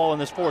basketball in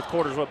this 4th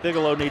quarter is what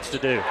Bigelow needs to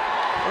do.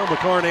 Well,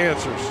 McCarn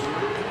answers.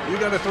 You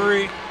got a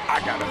 3, I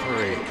got a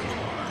 3.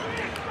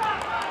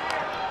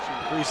 She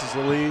increases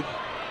the lead,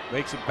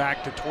 makes it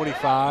back to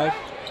 25.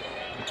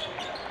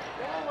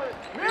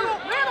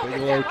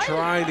 Bigelow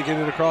trying to get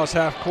it across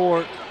half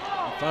court.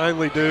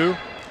 Finally do.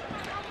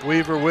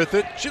 Weaver with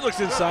it. She looks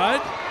inside.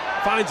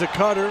 finds a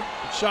cutter.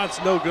 Shot's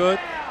no good.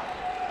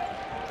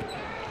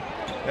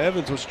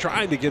 Evans was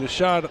trying to get a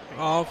shot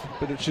off,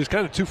 but she's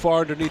kind of too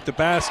far underneath the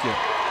basket.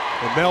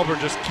 And Melbourne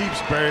just keeps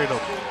burying them.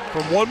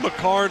 From one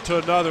McCarn to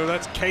another,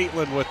 that's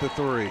Caitlin with the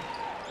three.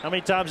 How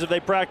many times have they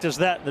practiced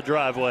that in the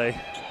driveway?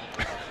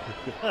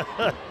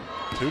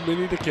 Too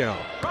many to count.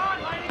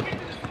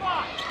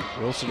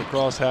 Wilson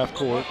across half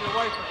court.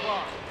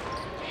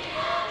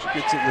 She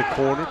gets it in the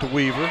corner to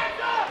Weaver.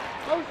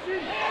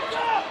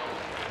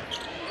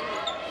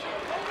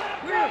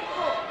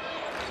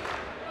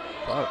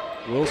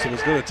 Wilson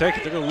is going to take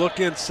it. They're going to look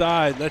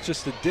inside. That's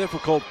just a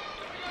difficult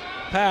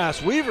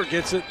pass. Weaver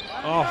gets it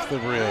off the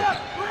rim.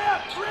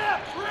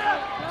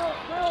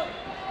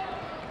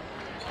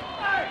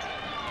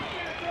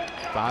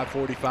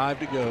 .5:45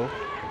 to go.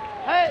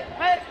 Hey,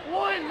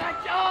 one,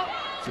 nice job.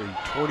 It's a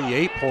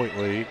 28-point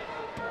lead.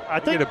 I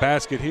think get a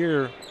basket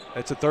here.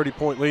 That's a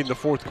 30-point lead in the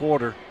fourth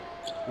quarter.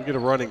 We get a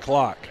running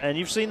clock. And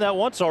you've seen that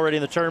once already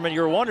in the tournament.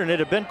 You were wondering, it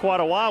had been quite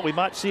a while. We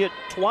might see it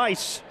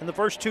twice in the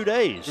first 2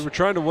 days. We were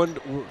trying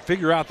to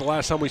figure out the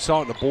last time we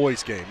saw it in a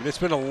boys' game, and it's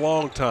been a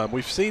long time.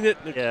 We've seen it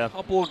in a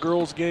couple of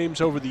girls' games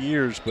over the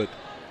years, but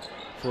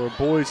for a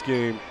boys'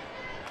 game,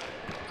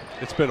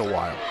 it's been a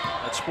while.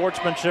 That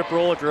sportsmanship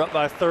rule, if you're up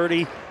by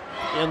 30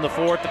 in the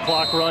fourth, the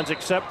clock runs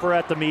except for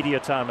at the media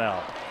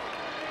timeout.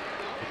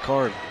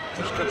 McCarn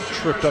just got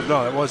tripped up.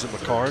 No, that wasn't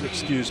McCarn,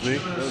 excuse me.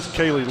 That was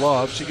Kaylee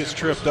Love. She gets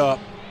tripped up.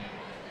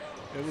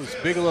 It was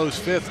Bigelow's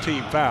 5th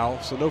team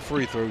foul, so no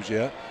free throws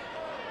yet.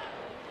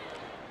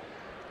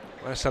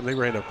 Last time they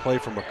ran a play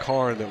from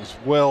McCarn that was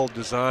well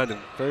designed and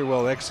very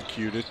well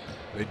executed.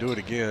 They do it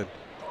again.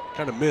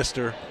 Kind of missed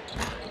her.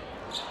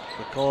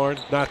 McCarn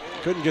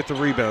couldn't get the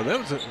rebound. That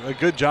was a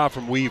good job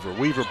from Weaver.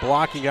 Weaver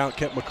blocking out,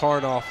 kept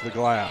McCarn off the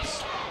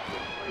glass.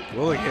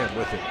 Willingham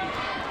with it.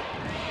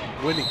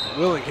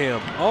 Willingham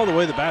all the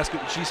way to the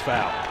basket, and she's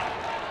fouled.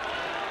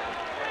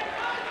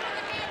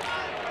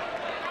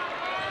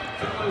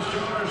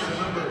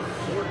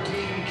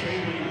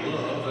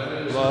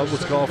 Love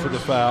was called for the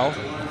foul.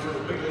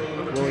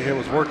 Willingham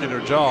was working her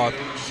jaw.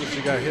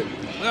 She got hit.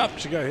 Yep,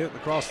 she got hit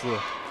across the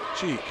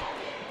cheek.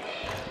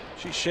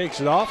 She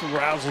shakes it off and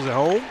rattles it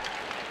home.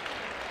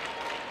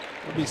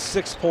 It'll be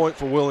 6 point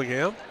for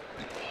Willingham.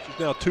 She's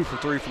now 2 for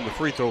 3 from the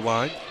free throw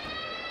line.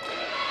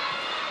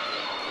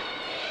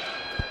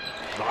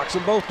 Knocks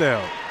them both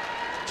down.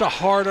 It's a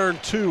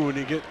hard-earned 2 when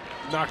you get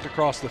knocked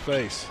across the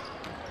face.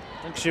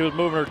 I think she was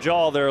moving her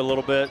jaw there a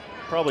little bit.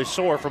 Probably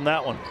sore from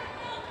that one.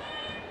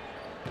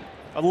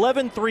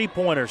 11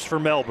 three-pointers for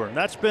Melbourne.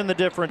 That's been the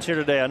difference here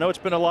today. I know it's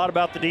been a lot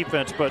about the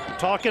defense, but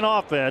talking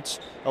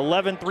offense,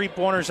 11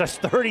 three-pointers, that's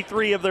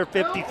 33 of their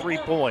 53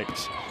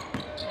 points.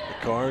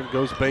 McCarn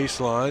goes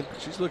baseline.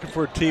 She's looking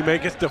for a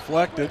teammate, gets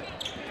deflected.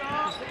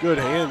 Good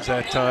hands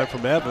that time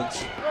from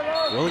Evans.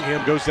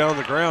 Willingham goes down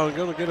the ground,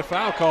 going to get a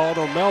foul called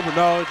on Melbourne.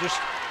 No, just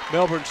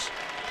Melbourne's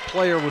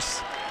player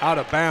was out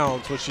of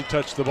bounds when she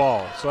touched the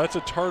ball. So that's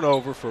a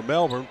turnover for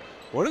Melbourne.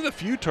 One of the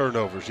few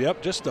turnovers.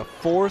 Yep, just the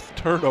 4th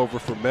turnover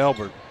for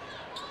Melbourne.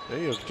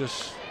 They have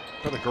just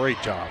done a great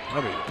job.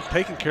 I mean,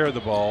 taking care of the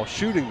ball,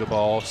 shooting the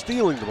ball,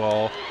 stealing the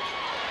ball.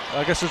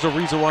 I guess there's a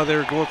reason why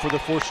they're going for the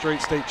 4th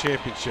straight state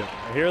championship.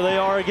 Here they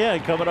are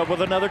again, coming up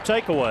with another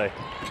takeaway.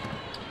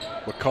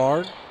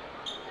 McCarn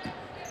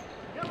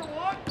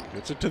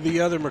gets it to the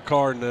other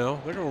McCarn now.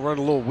 They're going to run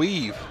a little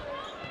weave.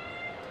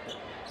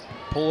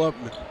 Pull up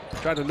and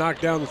try to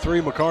knock down the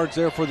 3. McCarn's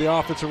there for the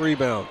offensive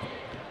rebound.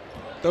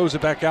 Throws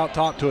it back out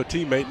top to a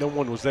teammate. No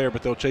one was there,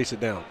 but they'll chase it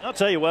down. I'll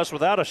tell you, Wes,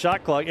 without a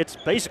shot clock, it's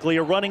basically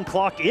a running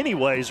clock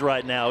anyways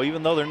right now,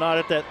 even though they're not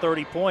at that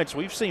 30 points.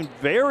 We've seen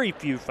very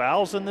few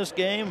fouls in this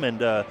game, and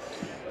there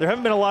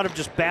haven't been a lot of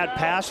just bad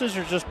passes.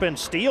 There's just been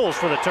steals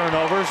for the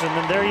turnovers, and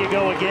then there you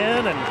go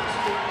again, and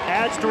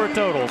adds to her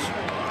totals.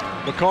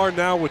 McCarn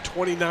now with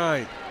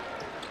 29.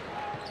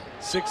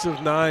 6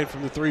 of 9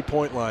 from the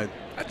three-point line.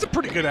 That's a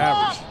pretty good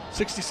average.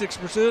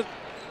 66%.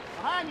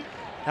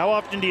 How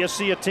often do you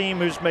see a team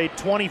who's made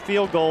 20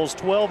 field goals,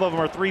 12 of them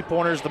are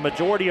three-pointers, the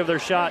majority of their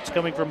shots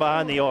coming from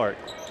behind the arc?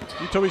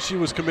 You told me she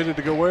was committed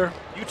to go where?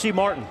 UT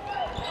Martin.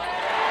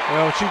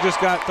 Well, she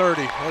just got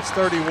 30. That's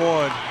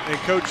 31. And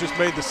coach just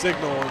made the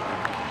signal.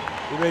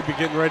 We may be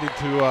getting ready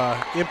to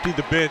empty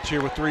the bench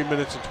here with 3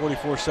 minutes and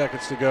 24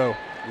 seconds to go.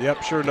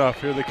 Yep, sure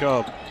enough, here they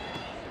come.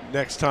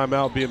 Next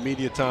timeout will be a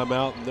media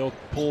timeout, and they'll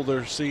pull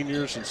their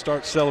seniors and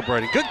start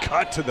celebrating. Good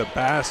cut to the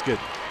basket.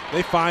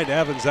 They find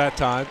Evans that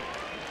time.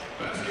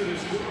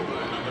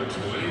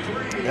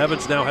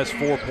 Evans now has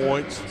 4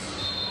 points.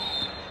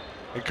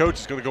 And coach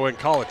is going to go ahead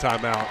and call a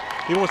timeout.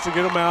 He wants to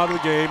get them out of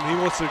the game. He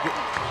wants to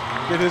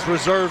get his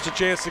reserves a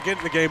chance to get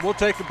in the game. We'll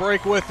take a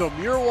break with them.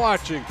 You're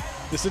watching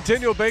the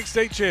Centennial Bank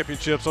State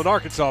Championships on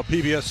Arkansas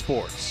PBS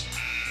Sports.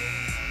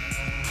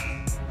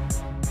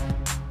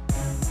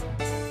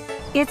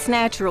 It's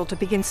natural to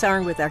be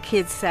concerned with our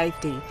kids'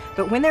 safety,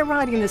 but when they're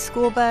riding the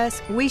school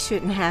bus, we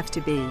shouldn't have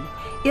to be.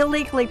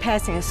 Illegally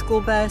passing a school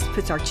bus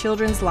puts our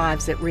children's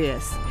lives at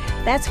risk.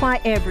 That's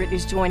why Everett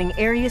is joining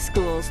area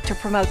schools to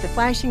promote the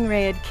Flashing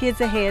Red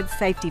Kids Ahead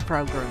safety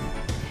program.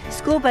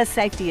 School bus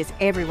safety is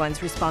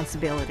everyone's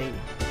responsibility.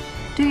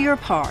 Do your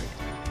part.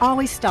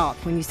 Always stop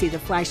when you see the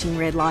flashing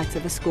red lights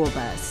of a school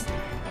bus.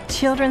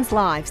 Children's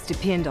lives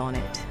depend on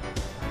it.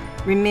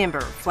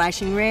 Remember,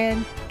 flashing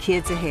red,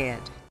 kids ahead.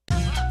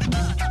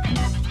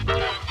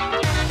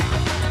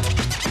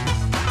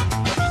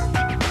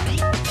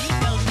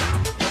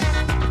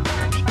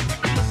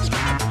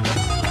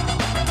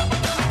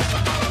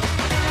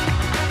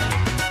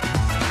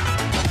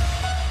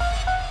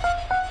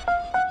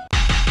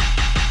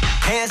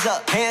 Hands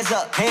up, hands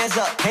up, hands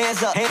up,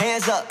 hands up,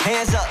 hands up,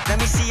 hands up. Let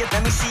me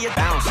see it,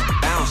 bounce,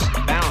 bounce,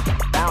 bounce,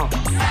 bounce.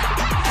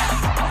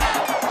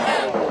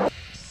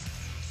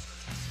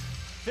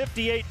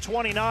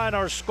 58-29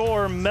 our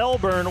score.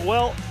 Melbourne,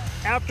 well,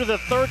 after the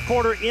third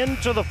quarter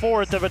into the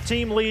fourth, if a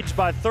team leads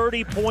by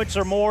 30 points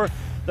or more,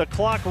 the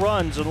clock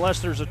runs unless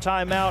there's a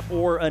timeout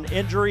or an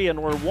injury,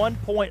 and we're 1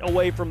 point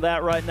away from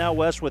that right now,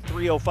 Wes, with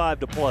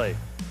 3:05 to play.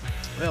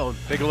 Well,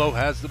 Bigelow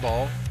has the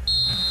ball.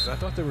 I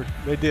thought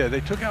they did. They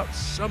took out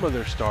some of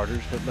their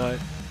starters, but not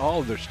all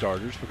of their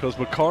starters, because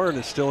McCarn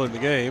is still in the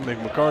game. And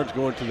McCarn's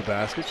going to the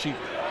basket. She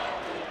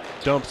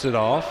dumps it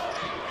off.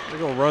 They're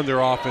going to run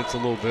their offense a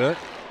little bit.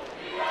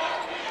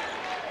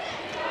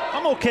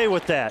 I'm okay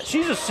with that.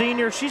 She's a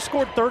senior. She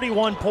scored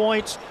 31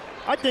 points.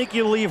 I think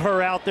you leave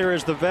her out there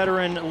as the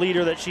veteran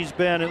leader that she's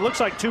been. It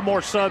looks like 2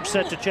 more subs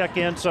set to check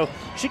in, so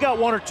she got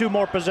 1 or 2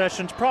 more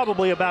possessions,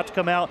 probably about to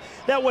come out.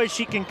 That way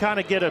she can kind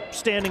of get a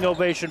standing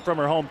ovation from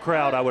her home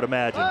crowd, I would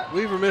imagine.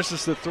 Weaver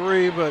misses the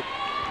 3, but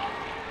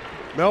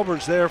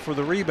Melbourne's there for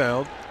the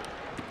rebound.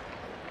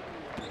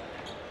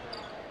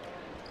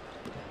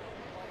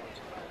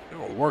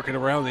 Working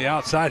around the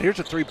outside. Here's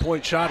a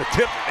 3-point shot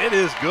attempt. It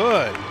is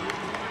good.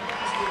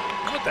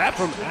 How about that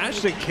from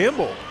Ashton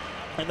Kimball?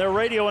 And their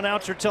radio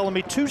announcer telling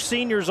me 2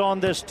 seniors on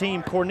this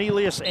team,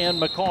 Cornelius and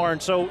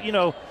McCarn. So, you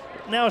know,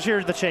 now's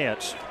here's the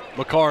chance.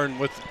 McCarn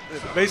with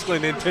basically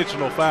an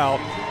intentional foul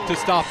to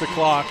stop the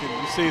clock, and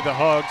you see the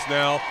hugs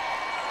now.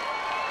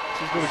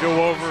 She's going to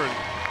go over and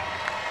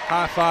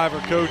high-five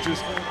her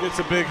coaches. Gets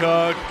a big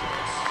hug.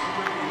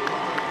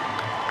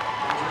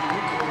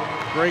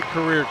 Great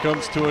career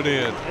comes to an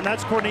end. And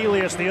that's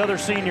Cornelius, the other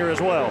senior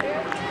as well.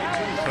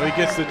 So he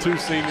gets the 2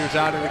 seniors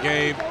out of the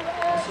game.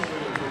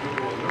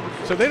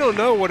 So they don't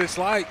know what it's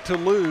like to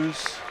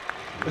lose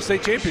a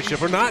state championship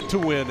or not to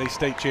win a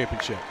state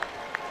championship.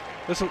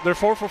 They're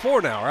 4 for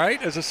 4 now, right,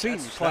 as a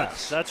senior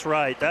class. That's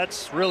right.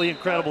 That's really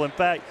incredible. In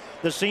fact,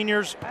 the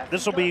seniors,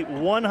 this will be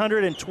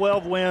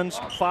 112 wins,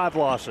 5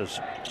 losses.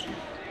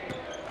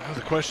 Well,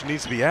 the question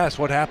needs to be asked,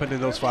 what happened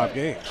in those 5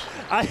 games?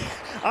 I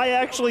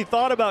actually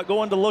thought about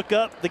going to look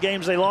up the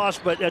games they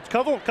lost, but a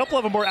couple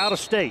of them were out of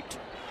state.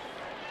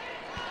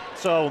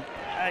 So,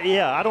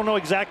 yeah, I don't know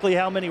exactly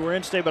how many were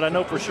in state, but I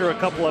know for sure a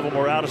couple of them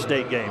were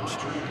out-of-state games.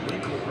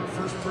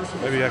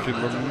 Maybe I can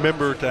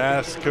remember to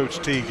ask Coach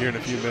Teague here in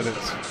a few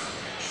minutes.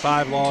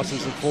 5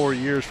 losses in 4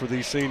 years for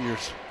these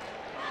seniors.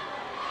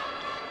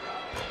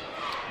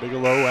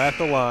 Bigelow at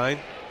the line,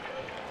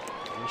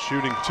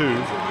 shooting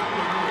 2.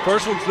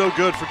 First one's no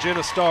good for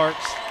Jenna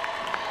Starks.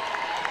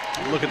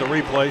 Look at the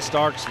replay.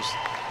 Starks was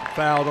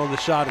fouled on the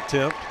shot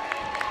attempt.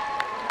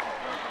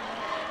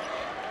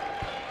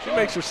 She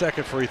makes her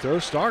second free throw.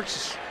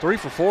 Starks 3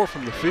 for 4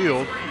 from the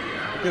field.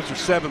 Gives her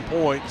 7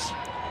 points.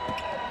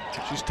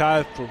 She's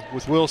tied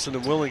with Wilson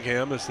and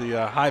Willingham as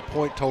the high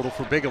point total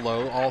for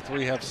Bigelow. All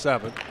 3 have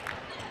 7.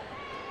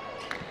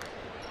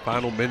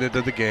 Final minute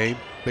of the game.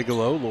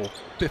 Bigelow, little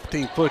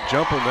 15-foot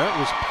jumper, and that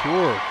was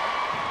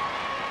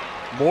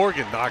pure.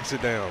 Morgan knocks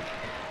it down.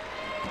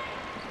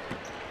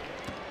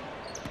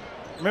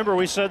 Remember,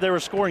 we said they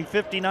were scoring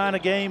 59 a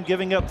game,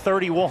 giving up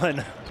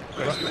 31.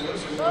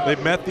 They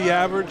met the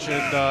average,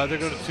 and they're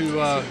going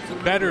to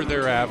better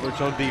their average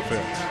on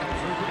defense.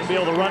 They'll be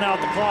able to run out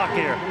the clock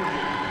here.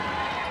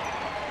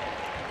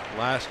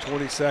 Last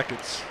 20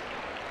 seconds.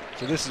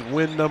 So this is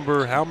win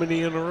number how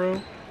many in a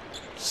row?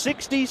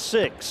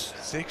 66.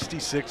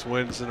 66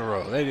 wins in a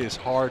row. That is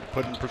hard to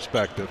put in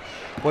perspective.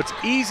 What's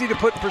easy to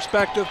put in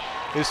perspective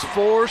is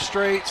 4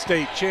 straight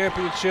state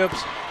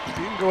championships. You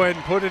can go ahead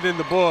and put it in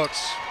the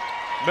books.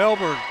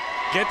 Melbourne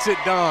gets it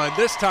done.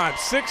 This time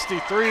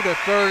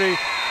 63-30,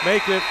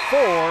 make it 4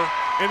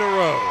 in a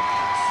row.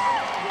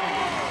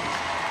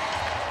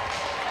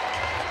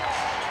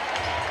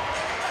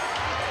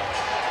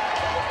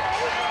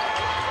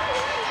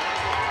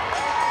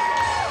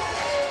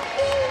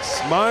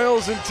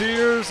 Smiles and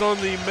tears on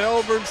the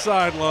Melbourne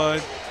sideline.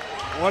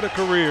 What a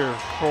career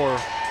for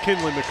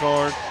Kinley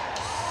McCarn.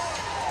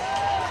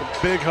 Some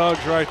big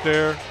hugs right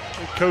there.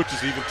 The coach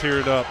is even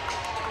teared up.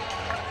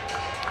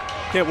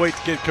 Can't wait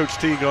to get Coach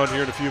Teague on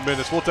here in a few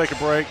minutes. We'll take a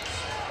break.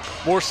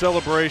 More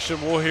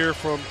celebration. We'll hear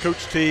from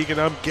Coach Teague,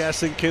 and I'm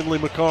guessing Kinley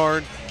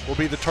McCarn will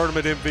be the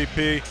tournament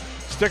MVP.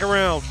 Stick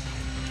around.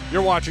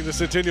 You're watching the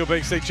Centennial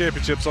Bank State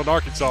Championships on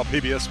Arkansas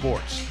PBS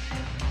Sports.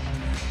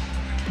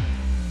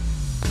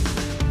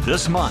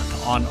 This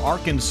month on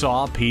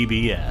Arkansas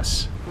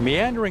PBS.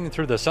 Meandering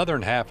through the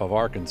southern half of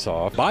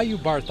Arkansas, Bayou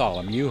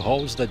Bartholomew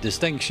holds the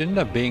distinction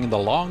of being the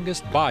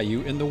longest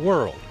bayou in the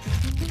world.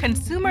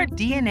 consumer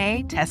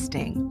DNA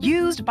testing,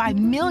 used by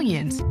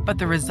millions, but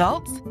the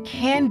results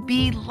can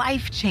be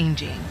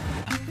life-changing.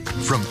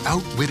 From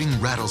outwitting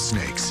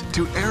rattlesnakes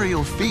to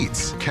aerial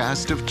feats,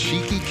 cast of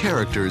cheeky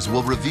characters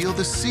will reveal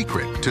the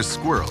secret to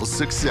squirrel's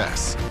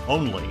success.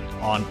 Only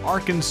on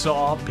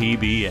Arkansas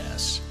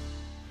PBS.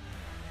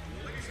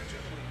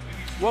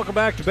 Welcome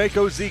back to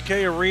Baco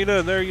ZK Arena,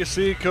 and there you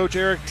see Coach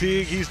Eric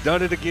Teague. He's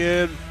done it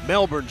again.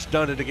 Melbourne's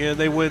done it again.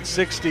 They win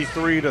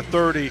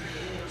 63-30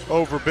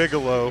 over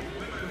Bigelow.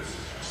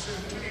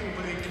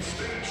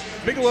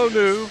 Bigelow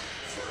knew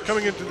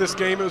coming into this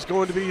game it was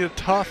going to be a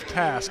tough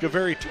task, a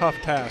very tough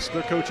task.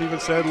 Their coach even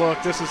said,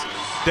 look, this is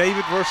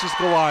David versus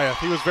Goliath.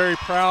 He was very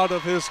proud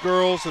of his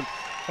girls and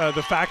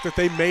the fact that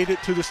they made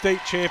it to the state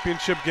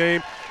championship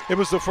game. It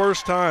was the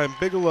first time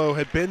Bigelow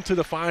had been to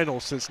the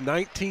finals since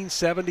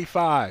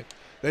 1975.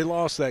 They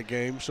lost that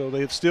game, so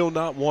they have still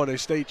not won a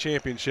state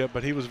championship,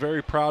 but he was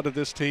very proud of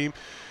this team.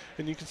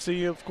 And you can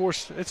see, of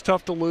course, it's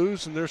tough to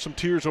lose, and there's some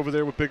tears over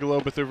there with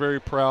Bigelow, but they're very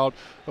proud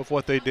of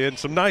what they did.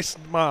 Some nice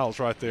smiles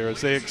right there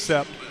as they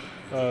accept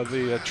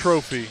the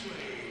trophy.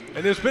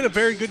 And it's been a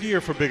very good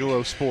year for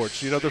Bigelow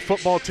sports. You know, their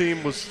football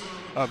team was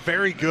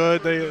very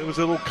good. It was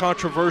a little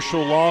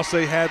controversial loss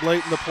they had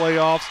late in the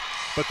playoffs,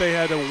 but they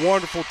had a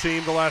wonderful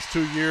team the last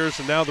 2 years,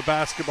 and now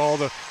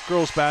the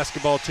girls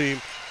basketball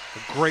team,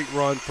 a great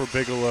run for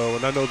Bigelow,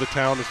 and I know the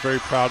town is very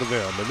proud of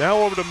them. And now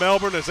over to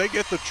Melbourne as they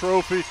get the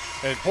trophy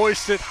and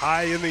hoist it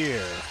high in the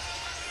air.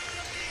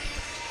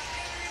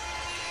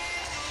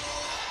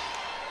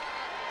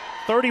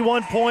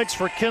 31 points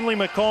for Kinley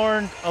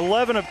McCarn,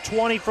 11 of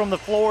 20 from the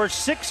floor,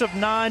 6 of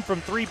 9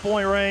 from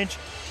three-point range,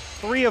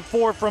 3 of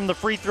 4 from the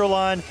free throw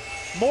line.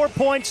 More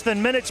points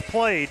than minutes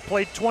played.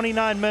 Played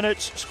 29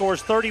 minutes,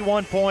 scores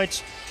 31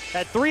 points,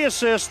 had 3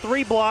 assists,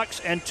 3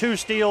 blocks, and 2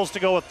 steals to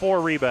go with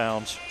 4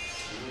 rebounds.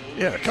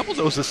 Yeah, a couple of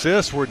those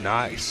assists were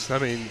nice. I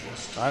mean,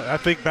 I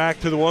think back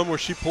to the one where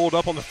she pulled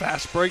up on the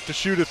fast break to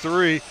shoot a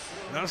 3,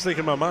 and I was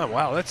thinking in my mind,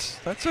 wow,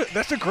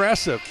 that's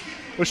aggressive.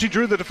 Well, she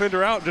drew the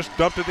defender out and just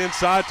dumped it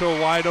inside to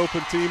a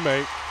wide-open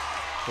teammate.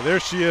 And there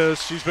she is.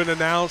 She's been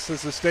announced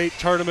as the state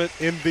tournament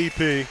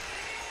MVP.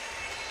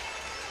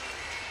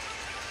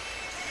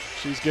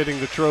 She's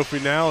getting the trophy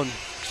now, and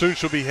soon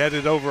she'll be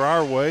headed over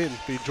our way and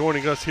be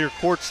joining us here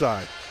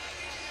courtside.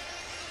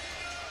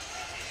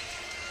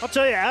 I'll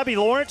tell you, Abby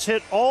Lawrence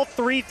hit all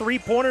 3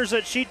 three-pointers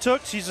that she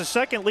took. She's the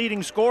second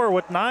leading scorer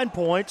with 9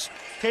 points.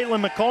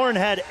 Caitlin McCarn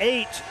had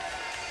 8,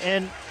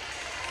 and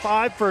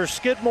 5 for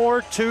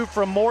Skidmore, 2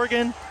 from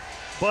Morgan.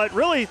 But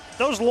really,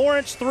 those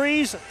Lawrence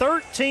threes,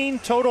 13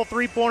 total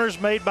three-pointers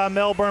made by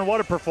Melbourne.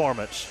 What a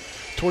performance.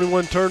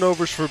 21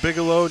 turnovers for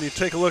Bigelow, and you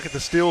take a look at the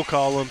steal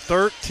column,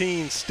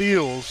 13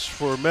 steals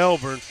for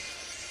Melbourne.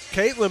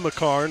 Caitlin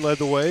McCarn led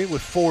the way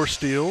with 4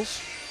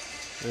 steals.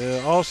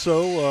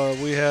 Also,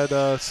 we had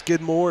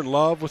Skidmore and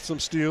Love with some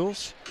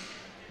steals.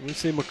 We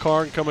see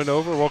McCarn coming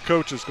over. Well,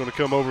 Coach is going to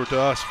come over to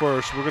us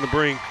first. We're going to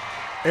bring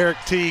Eric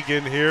Teague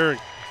in here and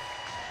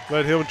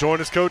let him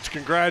join us. Coach,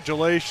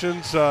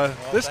 congratulations.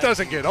 This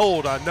doesn't get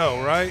old, I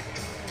know, right?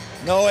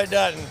 No, it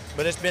doesn't,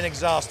 but it's been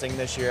exhausting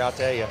this year, I'll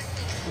tell you.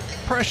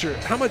 Pressure,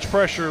 how much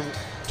pressure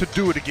to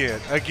do it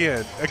again,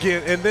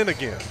 and then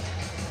again?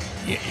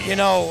 You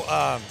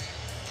know,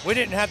 we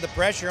didn't have the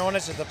pressure on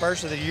us at the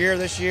first of the year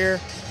this year.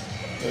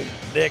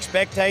 The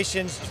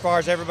expectations as far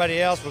as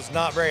everybody else was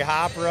not very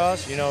high for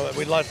us. You know,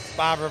 we lost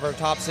 5 of our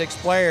top 6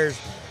 players.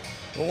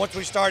 But once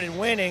we started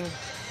winning,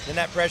 then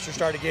that pressure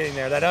started getting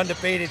there. That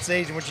undefeated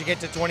season, once you get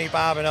to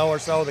 25-0 or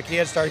so, the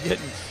kids started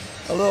getting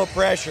a little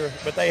pressure,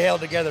 but they held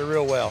together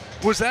real well.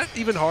 Was that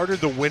even harder,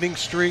 the winning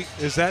streak?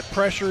 Is that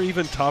pressure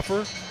even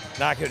tougher?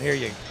 No, I couldn't hear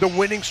you. The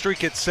winning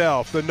streak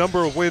itself, the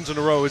number of wins in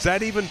a row, is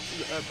that even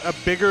a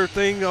bigger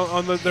thing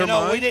on their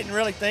mind? We didn't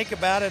really think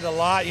about it a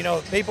lot. You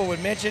know, people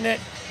would mention it,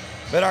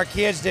 but our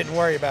kids didn't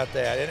worry about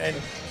that, and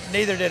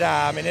neither did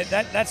I. I mean,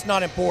 that's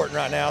not important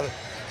right now.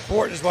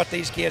 Important is what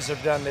these kids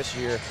have done this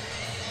year.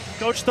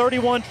 Coach,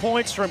 31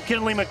 points from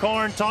Kinley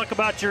McCarn. Talk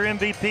about your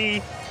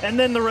MVP and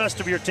then the rest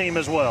of your team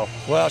as well.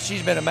 Well,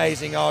 she's been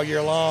amazing all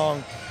year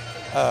long.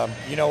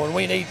 You know, when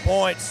we need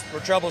points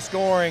for trouble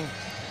scoring,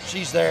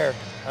 she's there.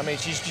 I mean,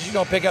 she's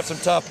going to pick up some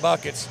tough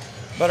buckets.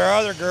 But our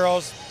other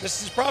girls,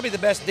 this is probably the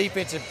best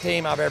defensive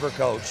team I've ever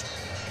coached.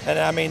 And,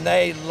 I mean,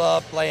 they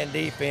love playing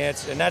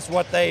defense, and that's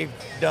what they've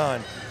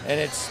done.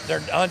 And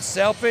they're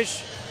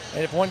unselfish,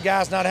 and if one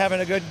guy's not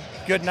having a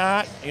good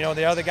night, you know,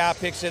 the other guy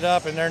picks it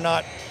up, and they're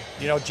not,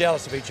 you know,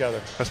 jealous of each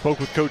other. I spoke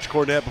with Coach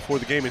Cornett before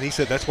the game, and he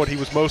said that's what he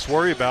was most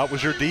worried about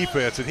was your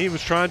defense. And he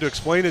was trying to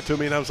explain it to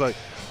me, and I was like,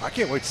 I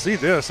can't wait to see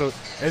this.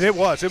 And it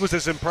was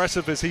as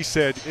impressive as he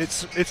said.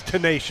 It's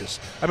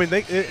tenacious. I mean,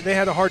 they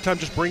had a hard time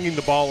just bringing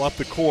the ball up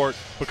the court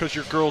because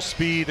your girls'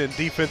 speed and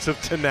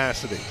defensive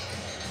tenacity.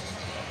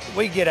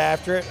 We get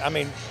after it. I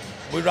mean,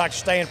 we'd like to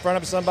stay in front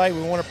of somebody.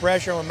 We want to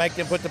pressure them and make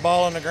them put the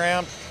ball on the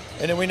ground,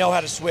 and then we know how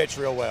to switch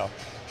real well.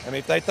 I mean,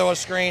 if they throw a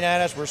screen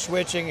at us, we're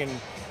switching, and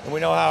we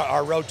know how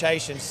our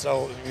rotations,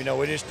 so, you know,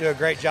 we just do a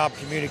great job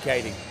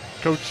communicating.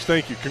 Coach,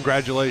 thank you.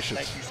 Congratulations.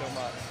 Thank you so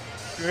much.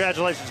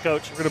 Congratulations,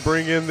 Coach. We're going to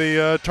bring in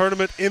the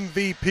tournament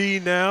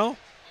MVP now.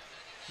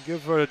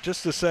 Give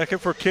just a second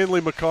for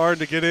Kinley McCarn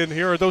to get in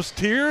here. Are those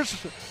tears?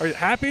 Are you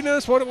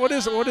happiness? What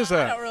is that?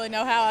 I don't really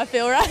know how I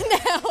feel right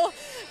now.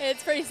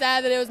 It's pretty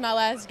sad that it was my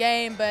last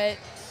game, but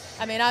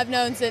I mean, I've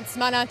known since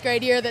my 9th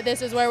grade year that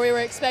this is where we were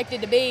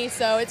expected to be,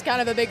 so it's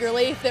kind of a big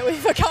relief that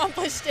we've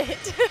accomplished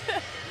it.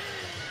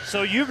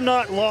 So you've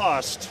not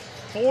lost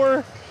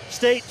 4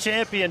 state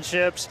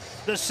championships.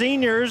 The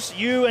seniors,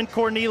 you and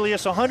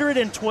Cornelius,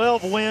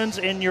 112 wins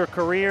in your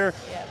career.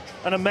 Yep.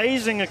 An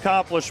amazing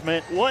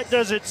accomplishment. What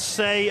does it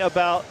say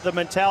about the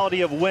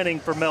mentality of winning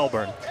for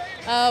Melbourne?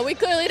 We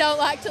clearly don't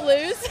like to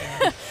lose.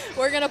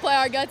 We're going to play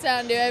our guts out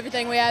and do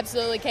everything we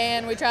absolutely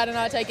can. We try to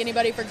not take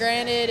anybody for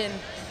granted, and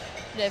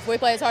if we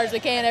play as hard as we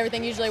can,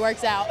 everything usually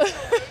works out.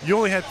 You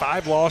only had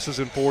 5 losses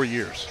in 4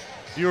 years.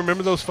 Do you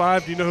remember those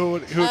 5? Do you know who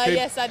it came?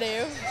 Yes, I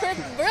do.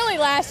 Really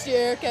last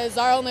year, because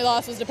our only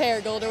loss was to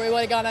Paragould, or we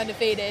would have gone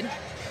undefeated,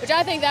 which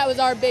I think that was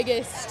our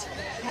biggest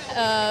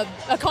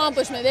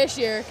accomplishment this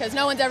year, because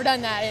no one's ever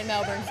done that in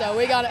Melbourne. So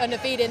we got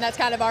undefeated, and that's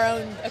kind of our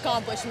own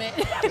accomplishment.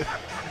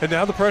 And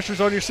now the pressure's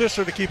on your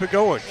sister to keep it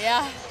going.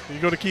 Yeah.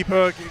 You're going to keep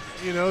her,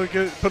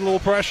 put a little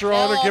pressure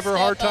on her, give her a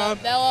hard time?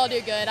 They'll all do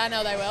good. I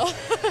know they will.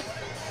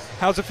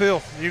 How's it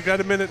feel? You've got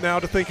a minute now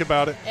to think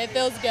about it. It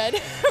feels good.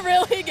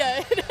 Really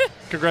good.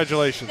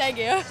 Congratulations. Thank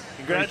you.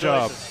 Great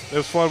job. It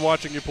was fun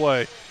watching you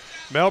play.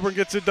 Melbourne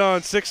gets it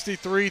done,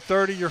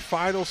 63-30, your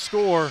final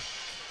score.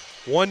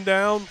 1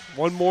 down,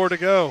 1 more to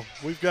go.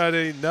 We've got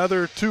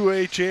another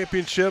 2A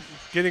championship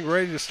getting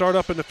ready to start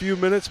up in a few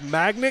minutes.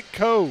 Magnet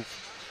Cove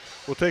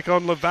will take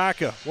on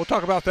Lavaca. We'll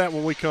talk about that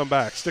when we come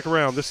back. Stick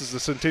around. This is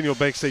the Centennial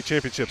Bank State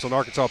Championships on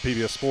Arkansas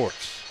PBS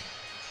Sports.